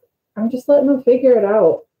I'm just letting him figure it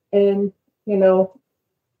out, and he'll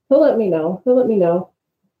let me know.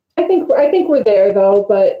 I think we're there though,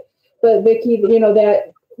 but Vicky,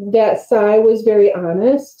 that sigh was very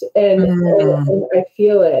honest, and I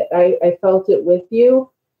feel it. I felt it with you,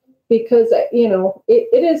 because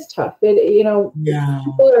it is tough.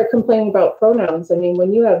 People are complaining about pronouns. I mean,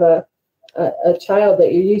 when you have a child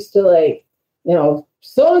that you're used to, like,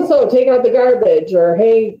 so and so take out the garbage, or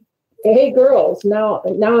hey girls. Now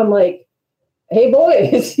I'm like, hey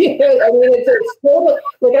boys. I mean, it's totally,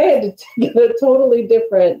 like, I had to get a totally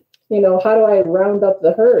different, how do I round up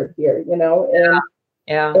the herd here,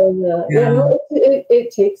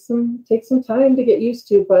 it takes some time to get used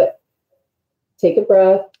to, but take a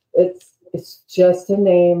breath. It's just a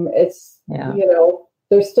name.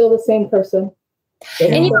 They're still the same person.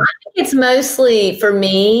 And I think it's mostly, for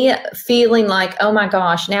me, feeling like, oh my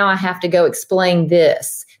gosh, now I have to go explain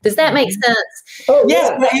this. Does that make sense? Oh, yes,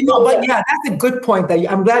 but that's a good point.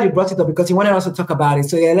 I'm glad you brought it up, because you wanted us to talk about it.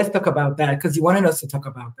 So let's talk about that, because you wanted us to talk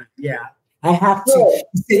about that. Yeah, I have to.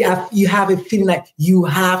 You have a feeling like you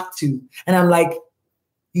have to, and I'm like,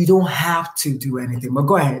 you don't have to do anything. But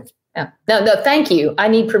go ahead. Yeah. No, thank you. I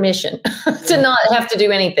need permission to not have to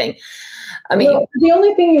do anything. I mean, the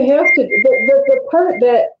only thing you have to, the part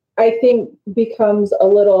that I think becomes a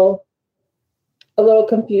little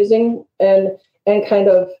confusing and kind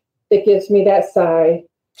of, it gives me that sigh.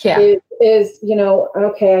 Yeah. Is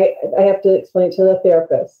okay, I have to explain to the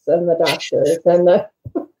therapists and the doctors and the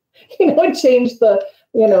change the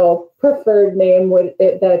preferred name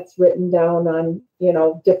that's written down on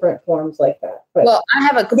different forms like that. But, well, I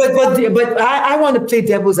have but I want to play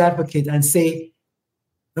devil's advocate and say,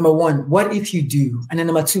 number one, what if you do? And then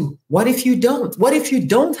number two, what if you don't? What if you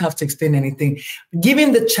don't have to explain anything?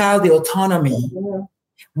 Giving the child the autonomy. Yeah.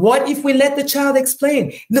 What if we let the child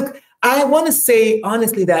explain? Look, I want to say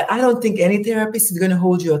honestly that I don't think any therapist is going to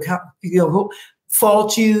hold you accountable,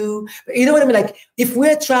 fault you. You know what I mean? Like, if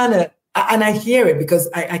we're trying to, and I hear it, because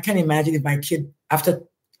I can imagine if my kid, after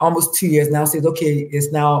almost 2 years now says, okay,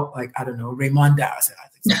 it's now like, I don't know, Raymonda. I said,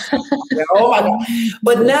 oh my God.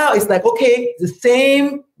 But now it's like, okay, the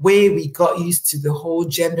same way we got used to the whole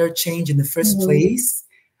gender change in the first place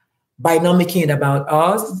by not making it about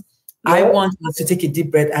us. Yep. I want us to take a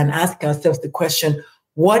deep breath and ask ourselves the question,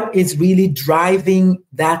 what is really driving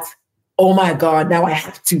that? Oh my God, now I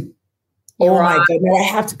have to. My God, now I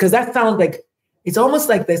have to. Because that sounds like, it's almost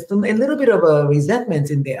like there's a little bit of a resentment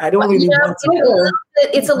in there. I don't really want to.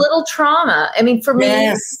 It's a little trauma. I mean, for me,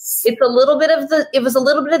 it's a little bit of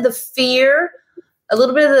the fear, a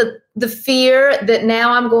little bit of the fear that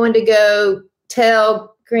now I'm going to go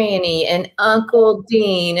tell Granny and Uncle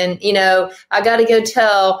Dean, and, I got to go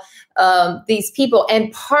tell these people.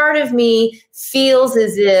 And part of me feels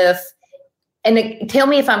as if, and tell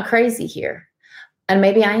me if I'm crazy here, and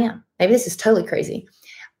maybe I am. Maybe this is totally crazy.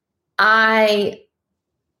 I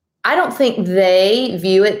don't think they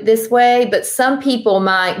view it this way, but some people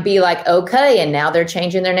might be like, okay, and now they're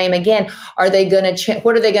changing their name again. Are they going to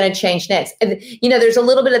what are they going to change next? And, there's a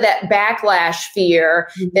little bit of that backlash fear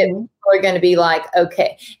that people are going to be like,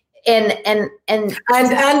 okay. And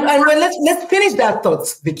let's finish that thought,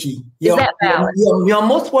 Vicky. You're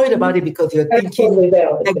most worried about it because you're thinking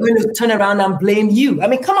they're going to turn around and blame you. I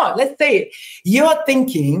mean, come on, let's say it. You're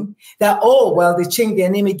thinking that, they changed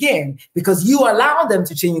their name again because you allowed them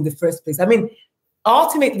to change in the first place. I mean,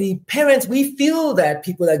 ultimately, parents, we feel that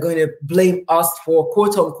people are going to blame us for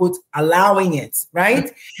quote unquote allowing it,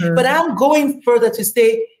 right? Mm-hmm. But I'm going further to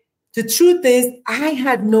say the truth is I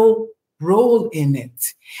had no role in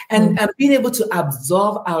it, and being able to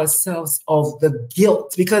absolve ourselves of the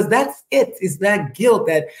guilt, because that's it, is that guilt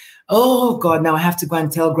that, oh God, now I have to go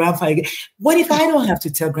and tell grandpa again. What if I don't have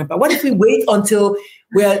to tell grandpa? What if we wait until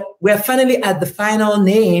we're finally at the final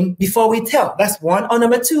name before we tell? That's one. Or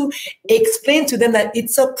number two, explain to them that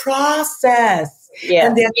it's a process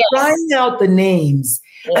and they're trying out the names.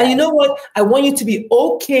 Yeah. And you know what? I want you to be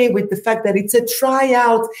okay with the fact that it's a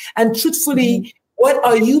tryout, and truthfully, what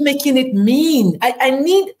are you making it mean? I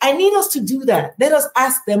need us to do that. Let us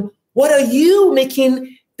ask them, what are you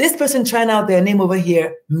making this person trying out their name over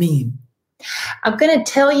here mean? I'm going to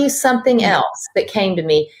tell you something else that came to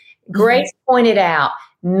me. Grace pointed out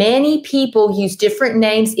many people use different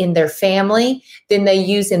names in their family than they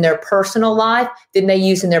use in their personal life, than they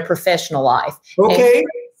use in their professional life. Okay. And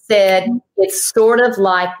said it's sort of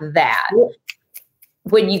like that.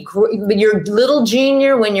 When you're little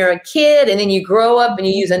junior, when you're a kid, and then you grow up and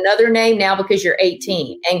you use another name now because you're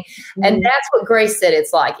 18. And that's what Grace said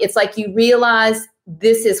it's like. It's like you realize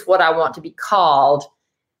this is what I want to be called.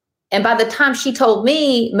 And by the time she told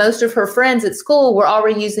me, most of her friends at school were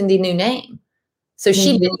already using the new name. So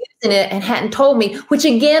she'd been using it and hadn't told me, which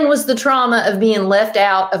again was the trauma of being left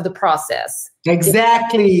out of the process.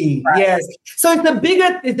 Exactly. Right. Yes. So it's a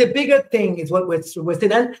bigger thing is what we're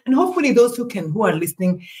saying. And hopefully those who are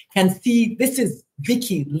listening can see this is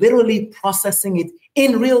Vicky literally processing it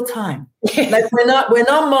in real time. Like we're not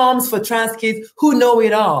moms for trans kids who know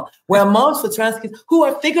it all. We're moms for trans kids who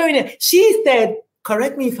are figuring it. She said,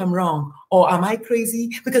 correct me if I'm wrong, or am I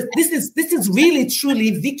crazy? Because this is really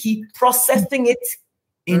truly Vicky processing it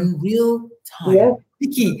in real time. Yeah.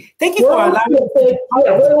 Vicky, thank you for allowing me.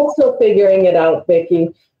 We're also figuring it out, Vicky.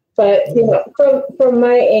 But from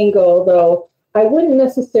my angle, though, I wouldn't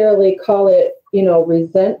necessarily call it,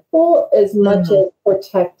 resentful as much as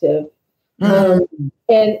protective. And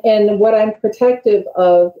what I'm protective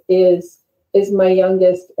of is my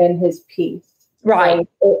youngest and his peace. Right.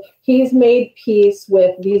 He's made peace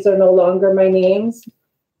with these are no longer my names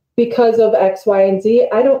because of X, Y, and Z.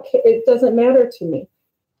 I don't care. It doesn't matter to me.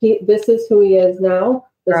 This is who he is now.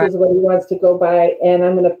 This is what he wants to go by, and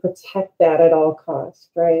I'm going to protect that at all costs.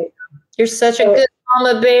 Right. You're such a good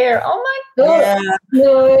mama bear. Oh my God. Yeah.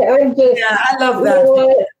 No, I'm just. Yeah, I love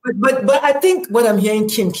that. But I think what I'm hearing,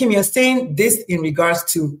 Kim, you're saying this in regards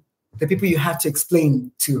to the people you have to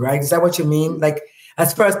explain to, right? Is that what you mean? Like,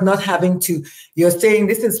 as far as not having to, you're saying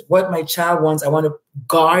this is what my child wants. I want to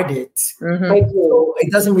guard it. I do. So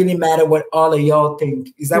it doesn't really matter what all of y'all think.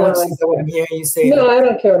 Is that what I'm hearing you say? No, I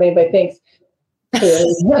don't care what anybody thinks.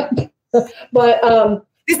 But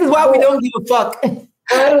this is why we don't give a fuck.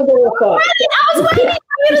 I don't give a fuck. I was waiting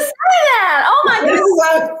for you to say that. Oh my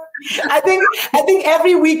God. I think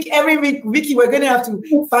every week, Vicky, we're gonna have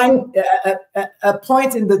to find a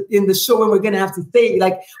point in the show where we're gonna have to say,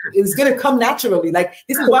 like, it's gonna come naturally. Like,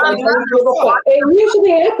 this is why we don't give a fuck. It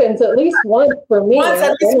usually happens at least once for me.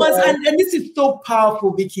 At least once, and this is so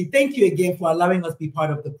powerful, Vicky. Thank you again for allowing us to be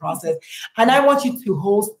part of the process. And I want you to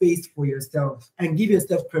hold space for yourself and give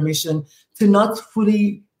yourself permission to not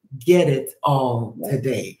fully get it all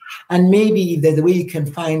today. And maybe there's a way you can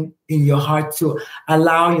find in your heart to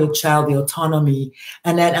allow your child the autonomy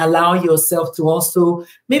and then allow yourself to also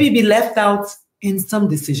maybe be left out in some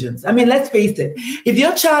decisions. I mean, let's face it. If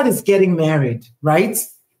your child is getting married, right?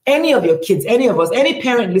 Any of your kids, any of us, any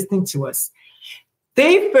parent listening to us,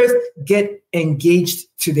 they first get engaged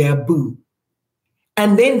to their boo.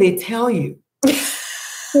 And then they tell you.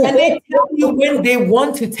 And they tell you when they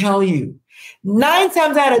want to tell you. 9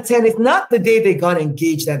 times out of 10, it's not the day they got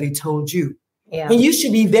engaged that they told you. Yeah. And you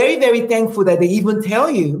should be very, very thankful that they even tell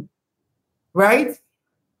you, right?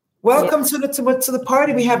 Welcome to the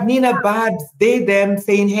party. We have Nina, Babs, they, them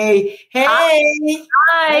saying, hey, hi.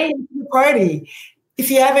 To the party. If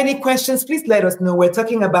you have any questions, please let us know. We're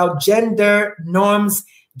talking about gender norms,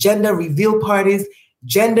 gender reveal parties,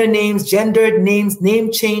 gender names, gendered names,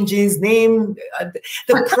 name changes, the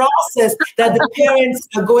process that the parents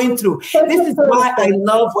are going through. This is why I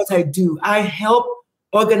love what I do. I help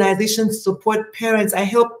organizations support parents. I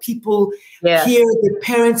help people hear the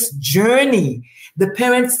parents' journey, the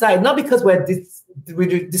parents' side, not because we're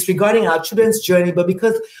disregarding our children's journey, but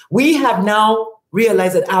because we have now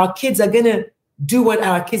realized that our kids are going to do what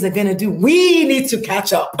our kids are going to do. We need to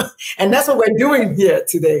catch up. And that's what we're doing here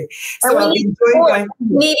today. So we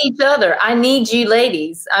need each other. I need you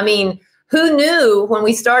ladies. I mean, who knew when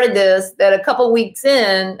we started this that a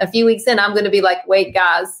few weeks in, I'm going to be like, wait,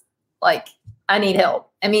 guys, like, I need help.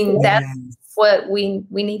 I mean, that's what we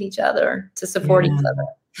need each other to support each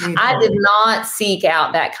other. I did not seek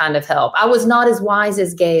out that kind of help. I was not as wise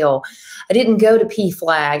as Gail. I didn't go to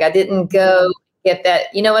PFLAG. I didn't go get that.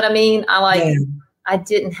 You know what I mean? I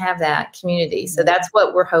didn't have that community. So that's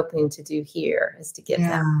what we're hoping to do here, is to get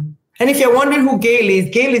that. And if you're wondering who Gail is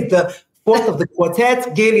the fourth of the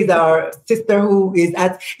quartet. Gail is our sister who is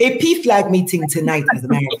at a PFLAG meeting tonight, as a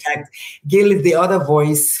matter of fact. Gail is the other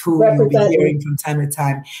voice who you'll be hearing from time to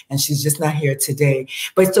time, and she's just not here today.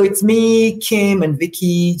 But so it's me, Kim, and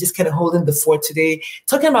Vicky, just kind of holding the fort today,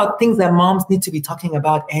 talking about things that moms need to be talking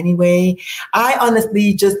about anyway. I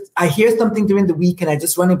honestly I hear something during the week and I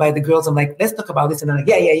just run it by the girls. I'm like, let's talk about this. And I'm like,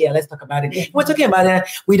 yeah, let's talk about it. Yeah. We're talking about it.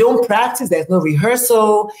 We don't practice. There's no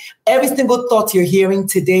rehearsal. Every single thought you're hearing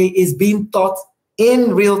today is being thought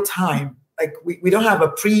in real time. Like we don't have a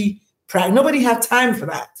pre-practice. Nobody have time for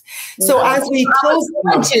that. So as we close,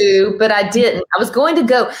 but I didn't. I was going to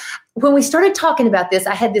go. When we started talking about this,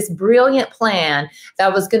 I had this brilliant plan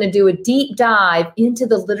that I was going to do a deep dive into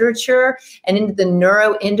the literature and into the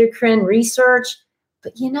neuroendocrine research.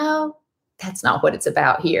 But that's not what it's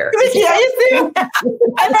about here. Vicky, are you serious?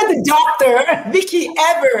 I'm not the doctor. Vicky,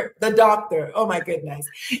 ever the doctor. Oh my goodness.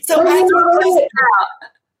 So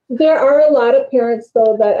there are a lot of parents,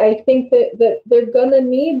 though, that I think that they're going to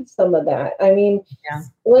need some of that. I mean,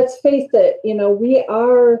 let's face it,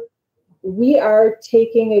 we are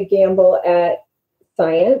taking a gamble at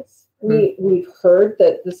science. We've heard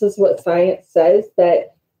that this is what science says,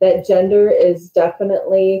 that gender is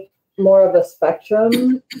definitely more of a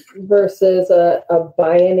spectrum versus a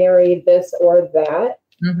binary this or that.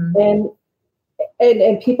 Mm-hmm.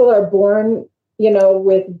 And people are born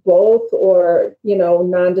with both or,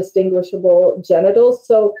 non-distinguishable genitals.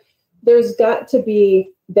 So there's got to be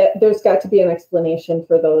an explanation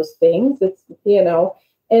for those things. It's,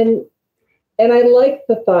 and I like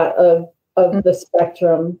the thought of the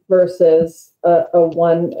spectrum versus a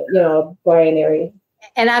one, binary.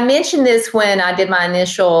 And I mentioned this when I did my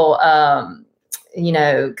initial, kind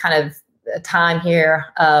of time here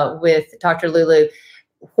with Dr. Lulu.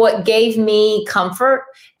 What gave me comfort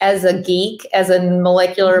as a geek, as a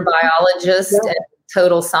molecular biologist and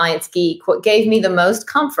total science geek, what gave me the most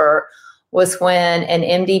comfort was when an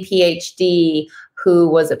MD PhD who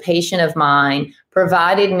was a patient of mine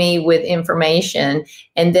provided me with information.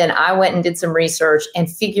 And then I went and did some research and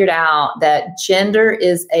figured out that gender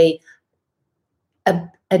is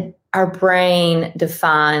our brain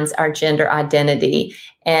defines our gender identity,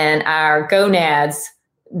 and our gonads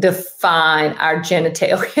define our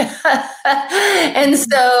genitalia. And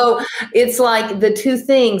so it's like the two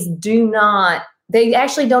things they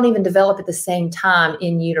actually don't even develop at the same time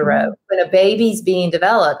in utero. When a baby's being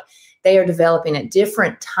developed, they are developing at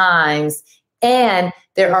different times, and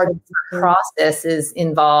there are processes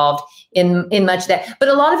involved in much of that. But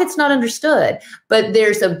a lot of it's not understood. But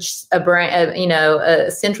there's a brain,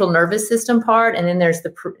 a central nervous system part, and then there's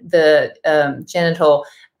the genital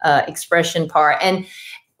expression part. And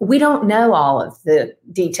we don't know all of the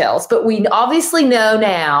details, but we obviously know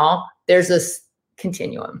now there's this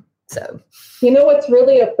continuum. So, what's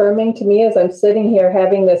really affirming to me is I'm sitting here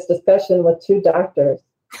having this discussion with two doctors.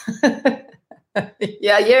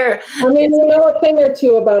 Yeah, I mean, you know a thing or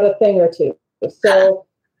two about a thing or two. So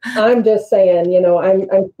I'm just saying,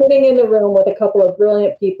 I'm sitting in the room with a couple of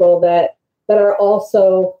brilliant people that are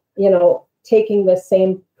also, taking the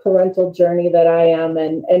same parental journey that I am,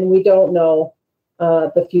 and we don't know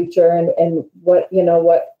the future and what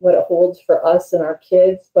it holds for us and our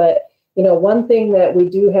kids. But one thing that we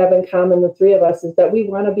do have in common, the three of us, is that we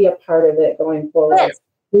want to be a part of it going forward. Yes.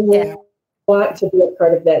 We want to be a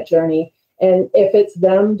part of that journey. And if it's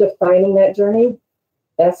them defining that journey,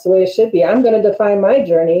 that's the way it should be. I'm going to define my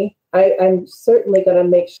journey. I'm certainly going to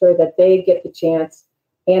make sure that they get the chance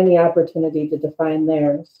and the opportunity to define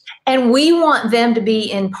theirs. And we want them to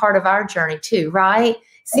be in part of our journey too, right?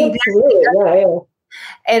 See, absolutely, yeah.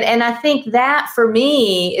 And I think that for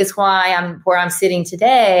me is why I'm where I'm sitting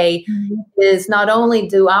today. Is not only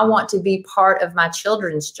do I want to be part of my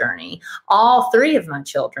children's journey, all three of my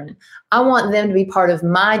children, I want them to be part of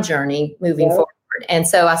my journey moving forward. And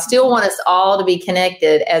so I still want us all to be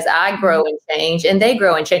connected as I grow and change and they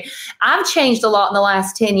grow and change. I've changed a lot in the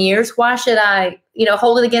last 10 years. Why should I,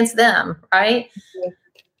 hold it against them? Right.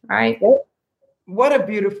 Right. What a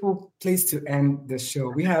beautiful place to end the show.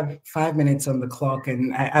 We have 5 minutes on the clock,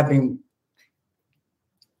 and I've been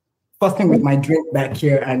fussing with my drink back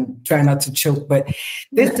here and trying not to choke. But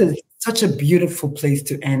this is such a beautiful place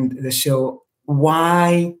to end the show.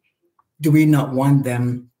 Why do we not want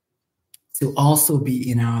them to also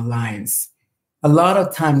be in our lives? A lot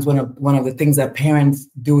of times, one of the things that parents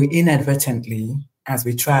do inadvertently as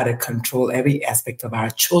we try to control every aspect of our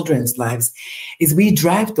children's lives is we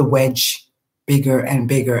drive the wedge bigger and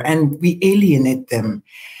bigger, and we alienate them.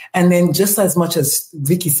 And then just as much as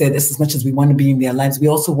Vicky said, as much as we want to be in their lives, we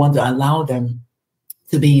also want to allow them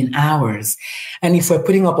to be in ours. And if we're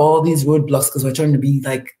putting up all these roadblocks because we're trying to be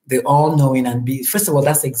like the all-knowing and be, first of all,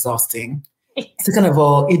 that's exhausting. Second of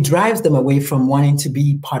all, it drives them away from wanting to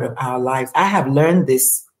be part of our lives. I have learned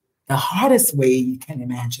this the hardest way you can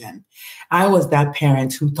imagine. I was that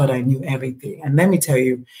parent who thought I knew everything. And let me tell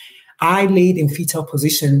you, I laid in fetal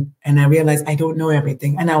position and I realized I don't know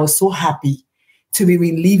everything. And I was so happy to be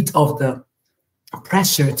relieved of the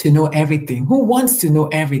pressure to know everything. Who wants to know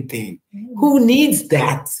everything? Who needs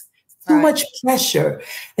that? Too much pressure.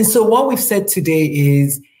 And so what we've said today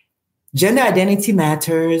is gender identity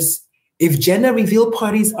matters. If gender reveal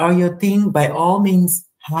parties are your thing, by all means,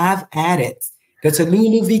 have at it. Dr.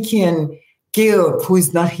 Lulu, Vicky, and Gail, who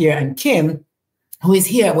is not here, and Kim, who is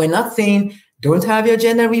here. We're not saying don't have your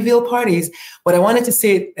gender reveal parties. What I wanted to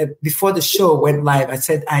say before the show went live, I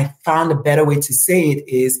said I found a better way to say it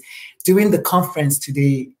is during the conference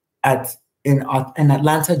today in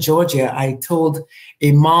Atlanta, Georgia, I told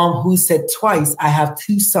a mom who said twice, I have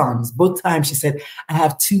two sons. Both times she said, I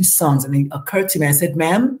have two sons. And it occurred to me, I said,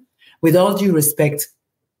 ma'am, with all due respect,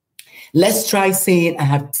 let's try saying I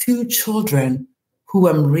have two children who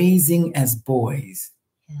I'm raising as boys.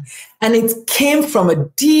 Yes. And it came from a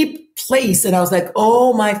deep place. And I was like,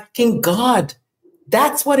 oh my fucking God,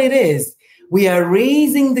 that's what it is. We are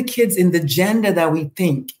raising the kids in the gender that we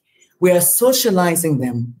think. We are socializing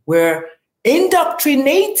them. We're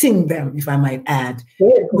indoctrinating them, if I might add.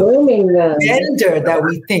 We're grooming them. Gender that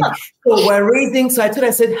we think. So we're raising. So I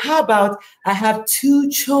said, how about I have two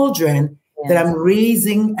children that I'm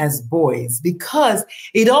raising as boys? Because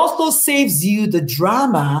it also saves you the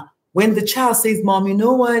drama when the child says, Mom, you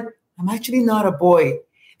know what? I'm actually not a boy.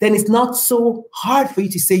 Then it's not so hard for you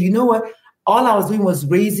to say, you know what? All I was doing was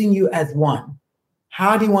raising you as one.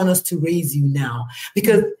 How do you want us to raise you now?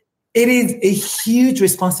 Because it is a huge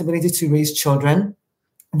responsibility to raise children.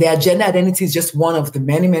 Their gender identity is just one of the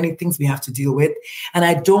many, many things we have to deal with. And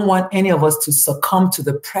I don't want any of us to succumb to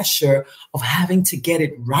the pressure of having to get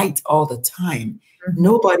it right all the time. Mm-hmm.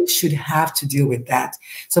 Nobody should have to deal with that.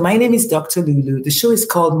 So my name is Dr. Lulu. The show is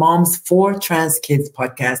called Moms for Trans Kids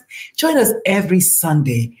Podcast. Join us every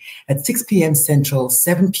Sunday at 6 p.m. Central,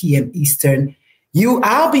 7 p.m. Eastern.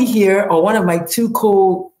 I'll be here, or one of my two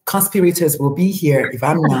co-conspirators will be here, if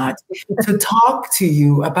I'm not, to talk to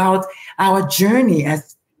you about our journey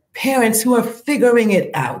as parents who are figuring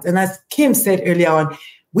it out. And as Kim said earlier on,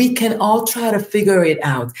 we can all try to figure it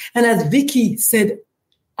out. And as Vicky said,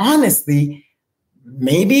 honestly,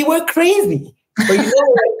 maybe we're crazy. But you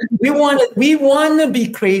know what? We want to be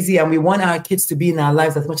crazy, and we want our kids to be in our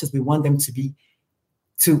lives as much as we want them to be.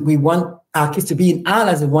 We want our kids to be in our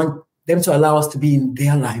lives. We want them to allow us to be in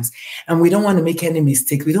their lives. And we don't want to make any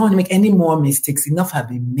mistakes. We don't want to make any more mistakes. Enough have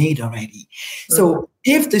been made already. Mm-hmm. So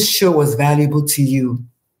if this show was valuable to you,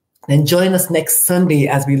 then join us next Sunday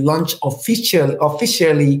as we launch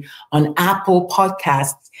officially on Apple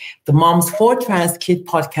Podcasts, the Moms for Trans Kid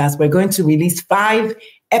podcast. We're going to release 5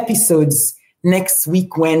 episodes next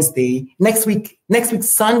week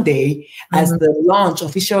Sunday as the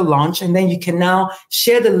official launch. And then you can now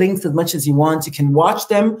share the links as much as you want. You can watch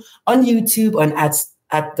them on YouTube and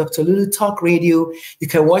at Dr. Lulu Talk Radio. You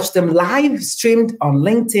can watch them live streamed on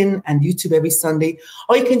LinkedIn and YouTube every Sunday,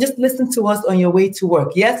 or you can just listen to us on your way to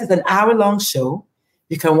work. Yes, it's an hour-long show.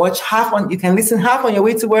 You can listen half on your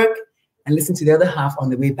way to work and listen to the other half on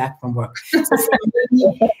the way back from work. So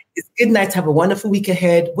it's good night. Have a wonderful week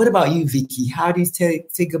ahead. What about you, Vicky? How do you say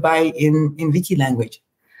goodbye in Vicky language?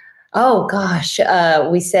 Oh gosh,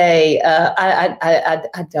 we say I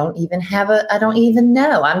don't even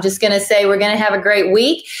know. I'm just going to say we're going to have a great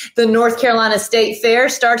week. The North Carolina State Fair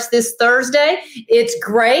starts this Thursday. It's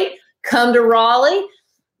great. Come to Raleigh.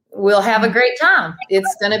 We'll have a great time.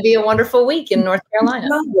 It's going to be a wonderful week in North Carolina.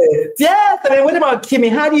 Love it. Yes. I mean, what about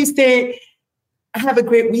Kimmy? How do you say have a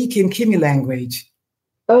great week in Kimmy language?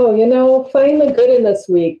 Oh, find the good in this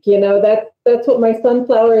week. That's what my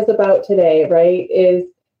sunflower is about today, right?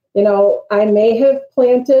 I may have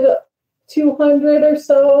planted 200 or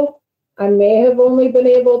so. I may have only been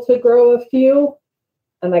able to grow a few.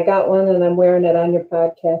 And I got one and I'm wearing it on your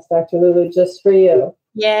podcast, Dr. Lulu, just for you.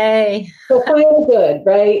 Yay. So find the good,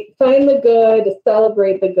 right? Find the good,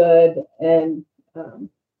 celebrate the good, and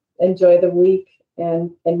enjoy the week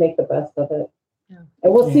and make the best of it. Yeah.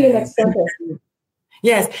 And we'll see you next Sunday.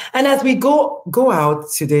 Yes. And as we go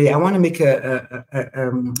out today, I want to make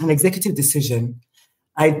an executive decision.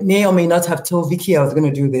 I may or may not have told Vicky I was going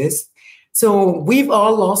to do this. So we've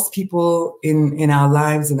all lost people in our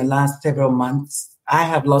lives in the last several months. I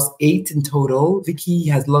have lost 8 in total. Vicky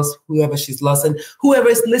has lost whoever she's lost, and whoever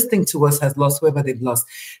is listening to us has lost whoever they've lost.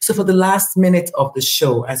 So for the last minute of the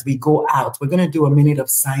show, as we go out, we're going to do a minute of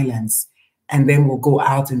silence, and then we'll go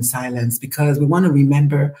out in silence because we want to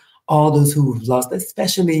remember all those who've lost,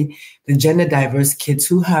 especially the gender diverse kids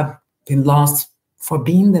who have been lost for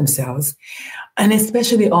being themselves, and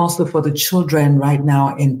especially also for the children right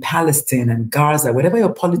now in Palestine and Gaza, whatever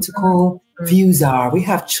your political views are. We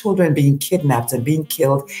have children being kidnapped and being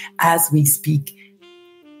killed as we speak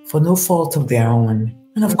for no fault of their own.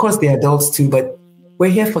 And of course, the adults too, but we're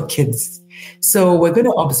here for kids. So we're going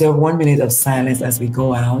to observe 1 minute of silence as we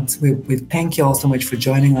go out. We thank you all so much for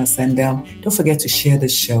joining us. And don't forget to share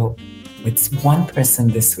this show with one person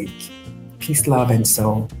this week. Peace, love, and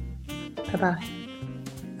soul. Bye-bye.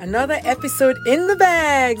 Another episode in the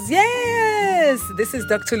bags. Yes! This is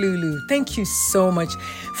Dr. Lulu. Thank you so much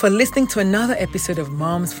for listening to another episode of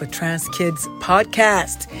Moms for Trans Kids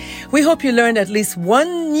podcast. We hope you learned at least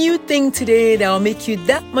one new thing today that will make you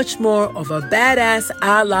that much more of a badass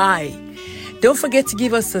ally. Don't forget to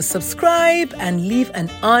give us a subscribe and leave an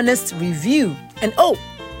honest review. And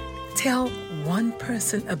tell one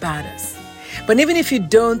person about us. But even if you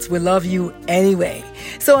don't, we love you anyway.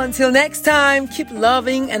 So until next time, keep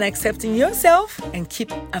loving and accepting yourself and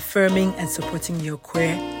keep affirming and supporting your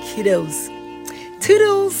queer kiddos.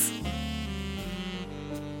 Toodles!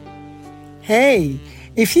 Hey,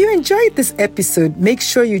 if you enjoyed this episode, make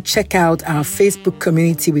sure you check out our Facebook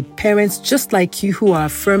community with parents just like you who are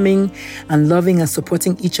affirming and loving and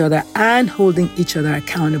supporting each other and holding each other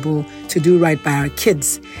accountable to do right by our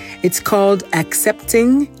kids. It's called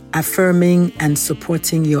Accepting, Affirming, and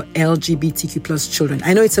Supporting Your LGBTQ plus children.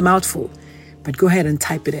 I know it's a mouthful, but go ahead and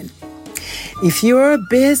type it in. If you're a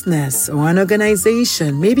business or an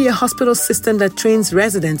organization, maybe a hospital system that trains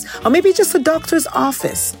residents, or maybe just a doctor's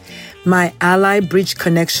office, my Ally Bridge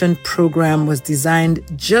Connection program was designed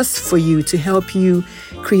just for you to help you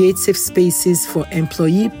create safe spaces for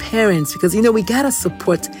employee parents because, we got to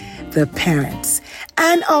support the parents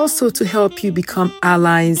and also to help you become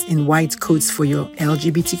allies in white coats for your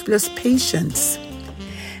LGBTQ plus patients.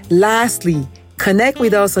 Lastly, connect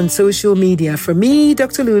with us on social media. For me,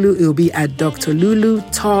 Dr. Lulu, it will be at Dr. Lulu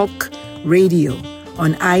Talk Radio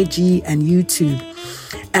on IG and YouTube.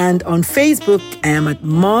 And on Facebook, I am at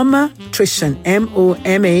Mama Trician,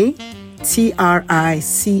 MOMATRICIAN.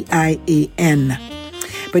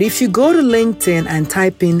 But if you go to LinkedIn and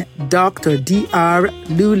type in Dr. Dr.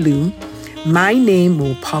 Lulu, my name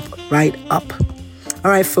will pop right up. All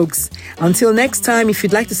right, folks, until next time, if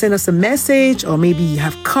you'd like to send us a message or maybe you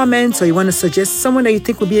have comments or you want to suggest someone that you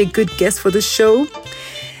think would be a good guest for the show,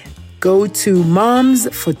 go to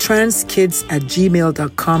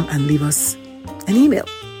momsfortranskids@gmail.com and leave us an email.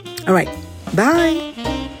 All right, bye.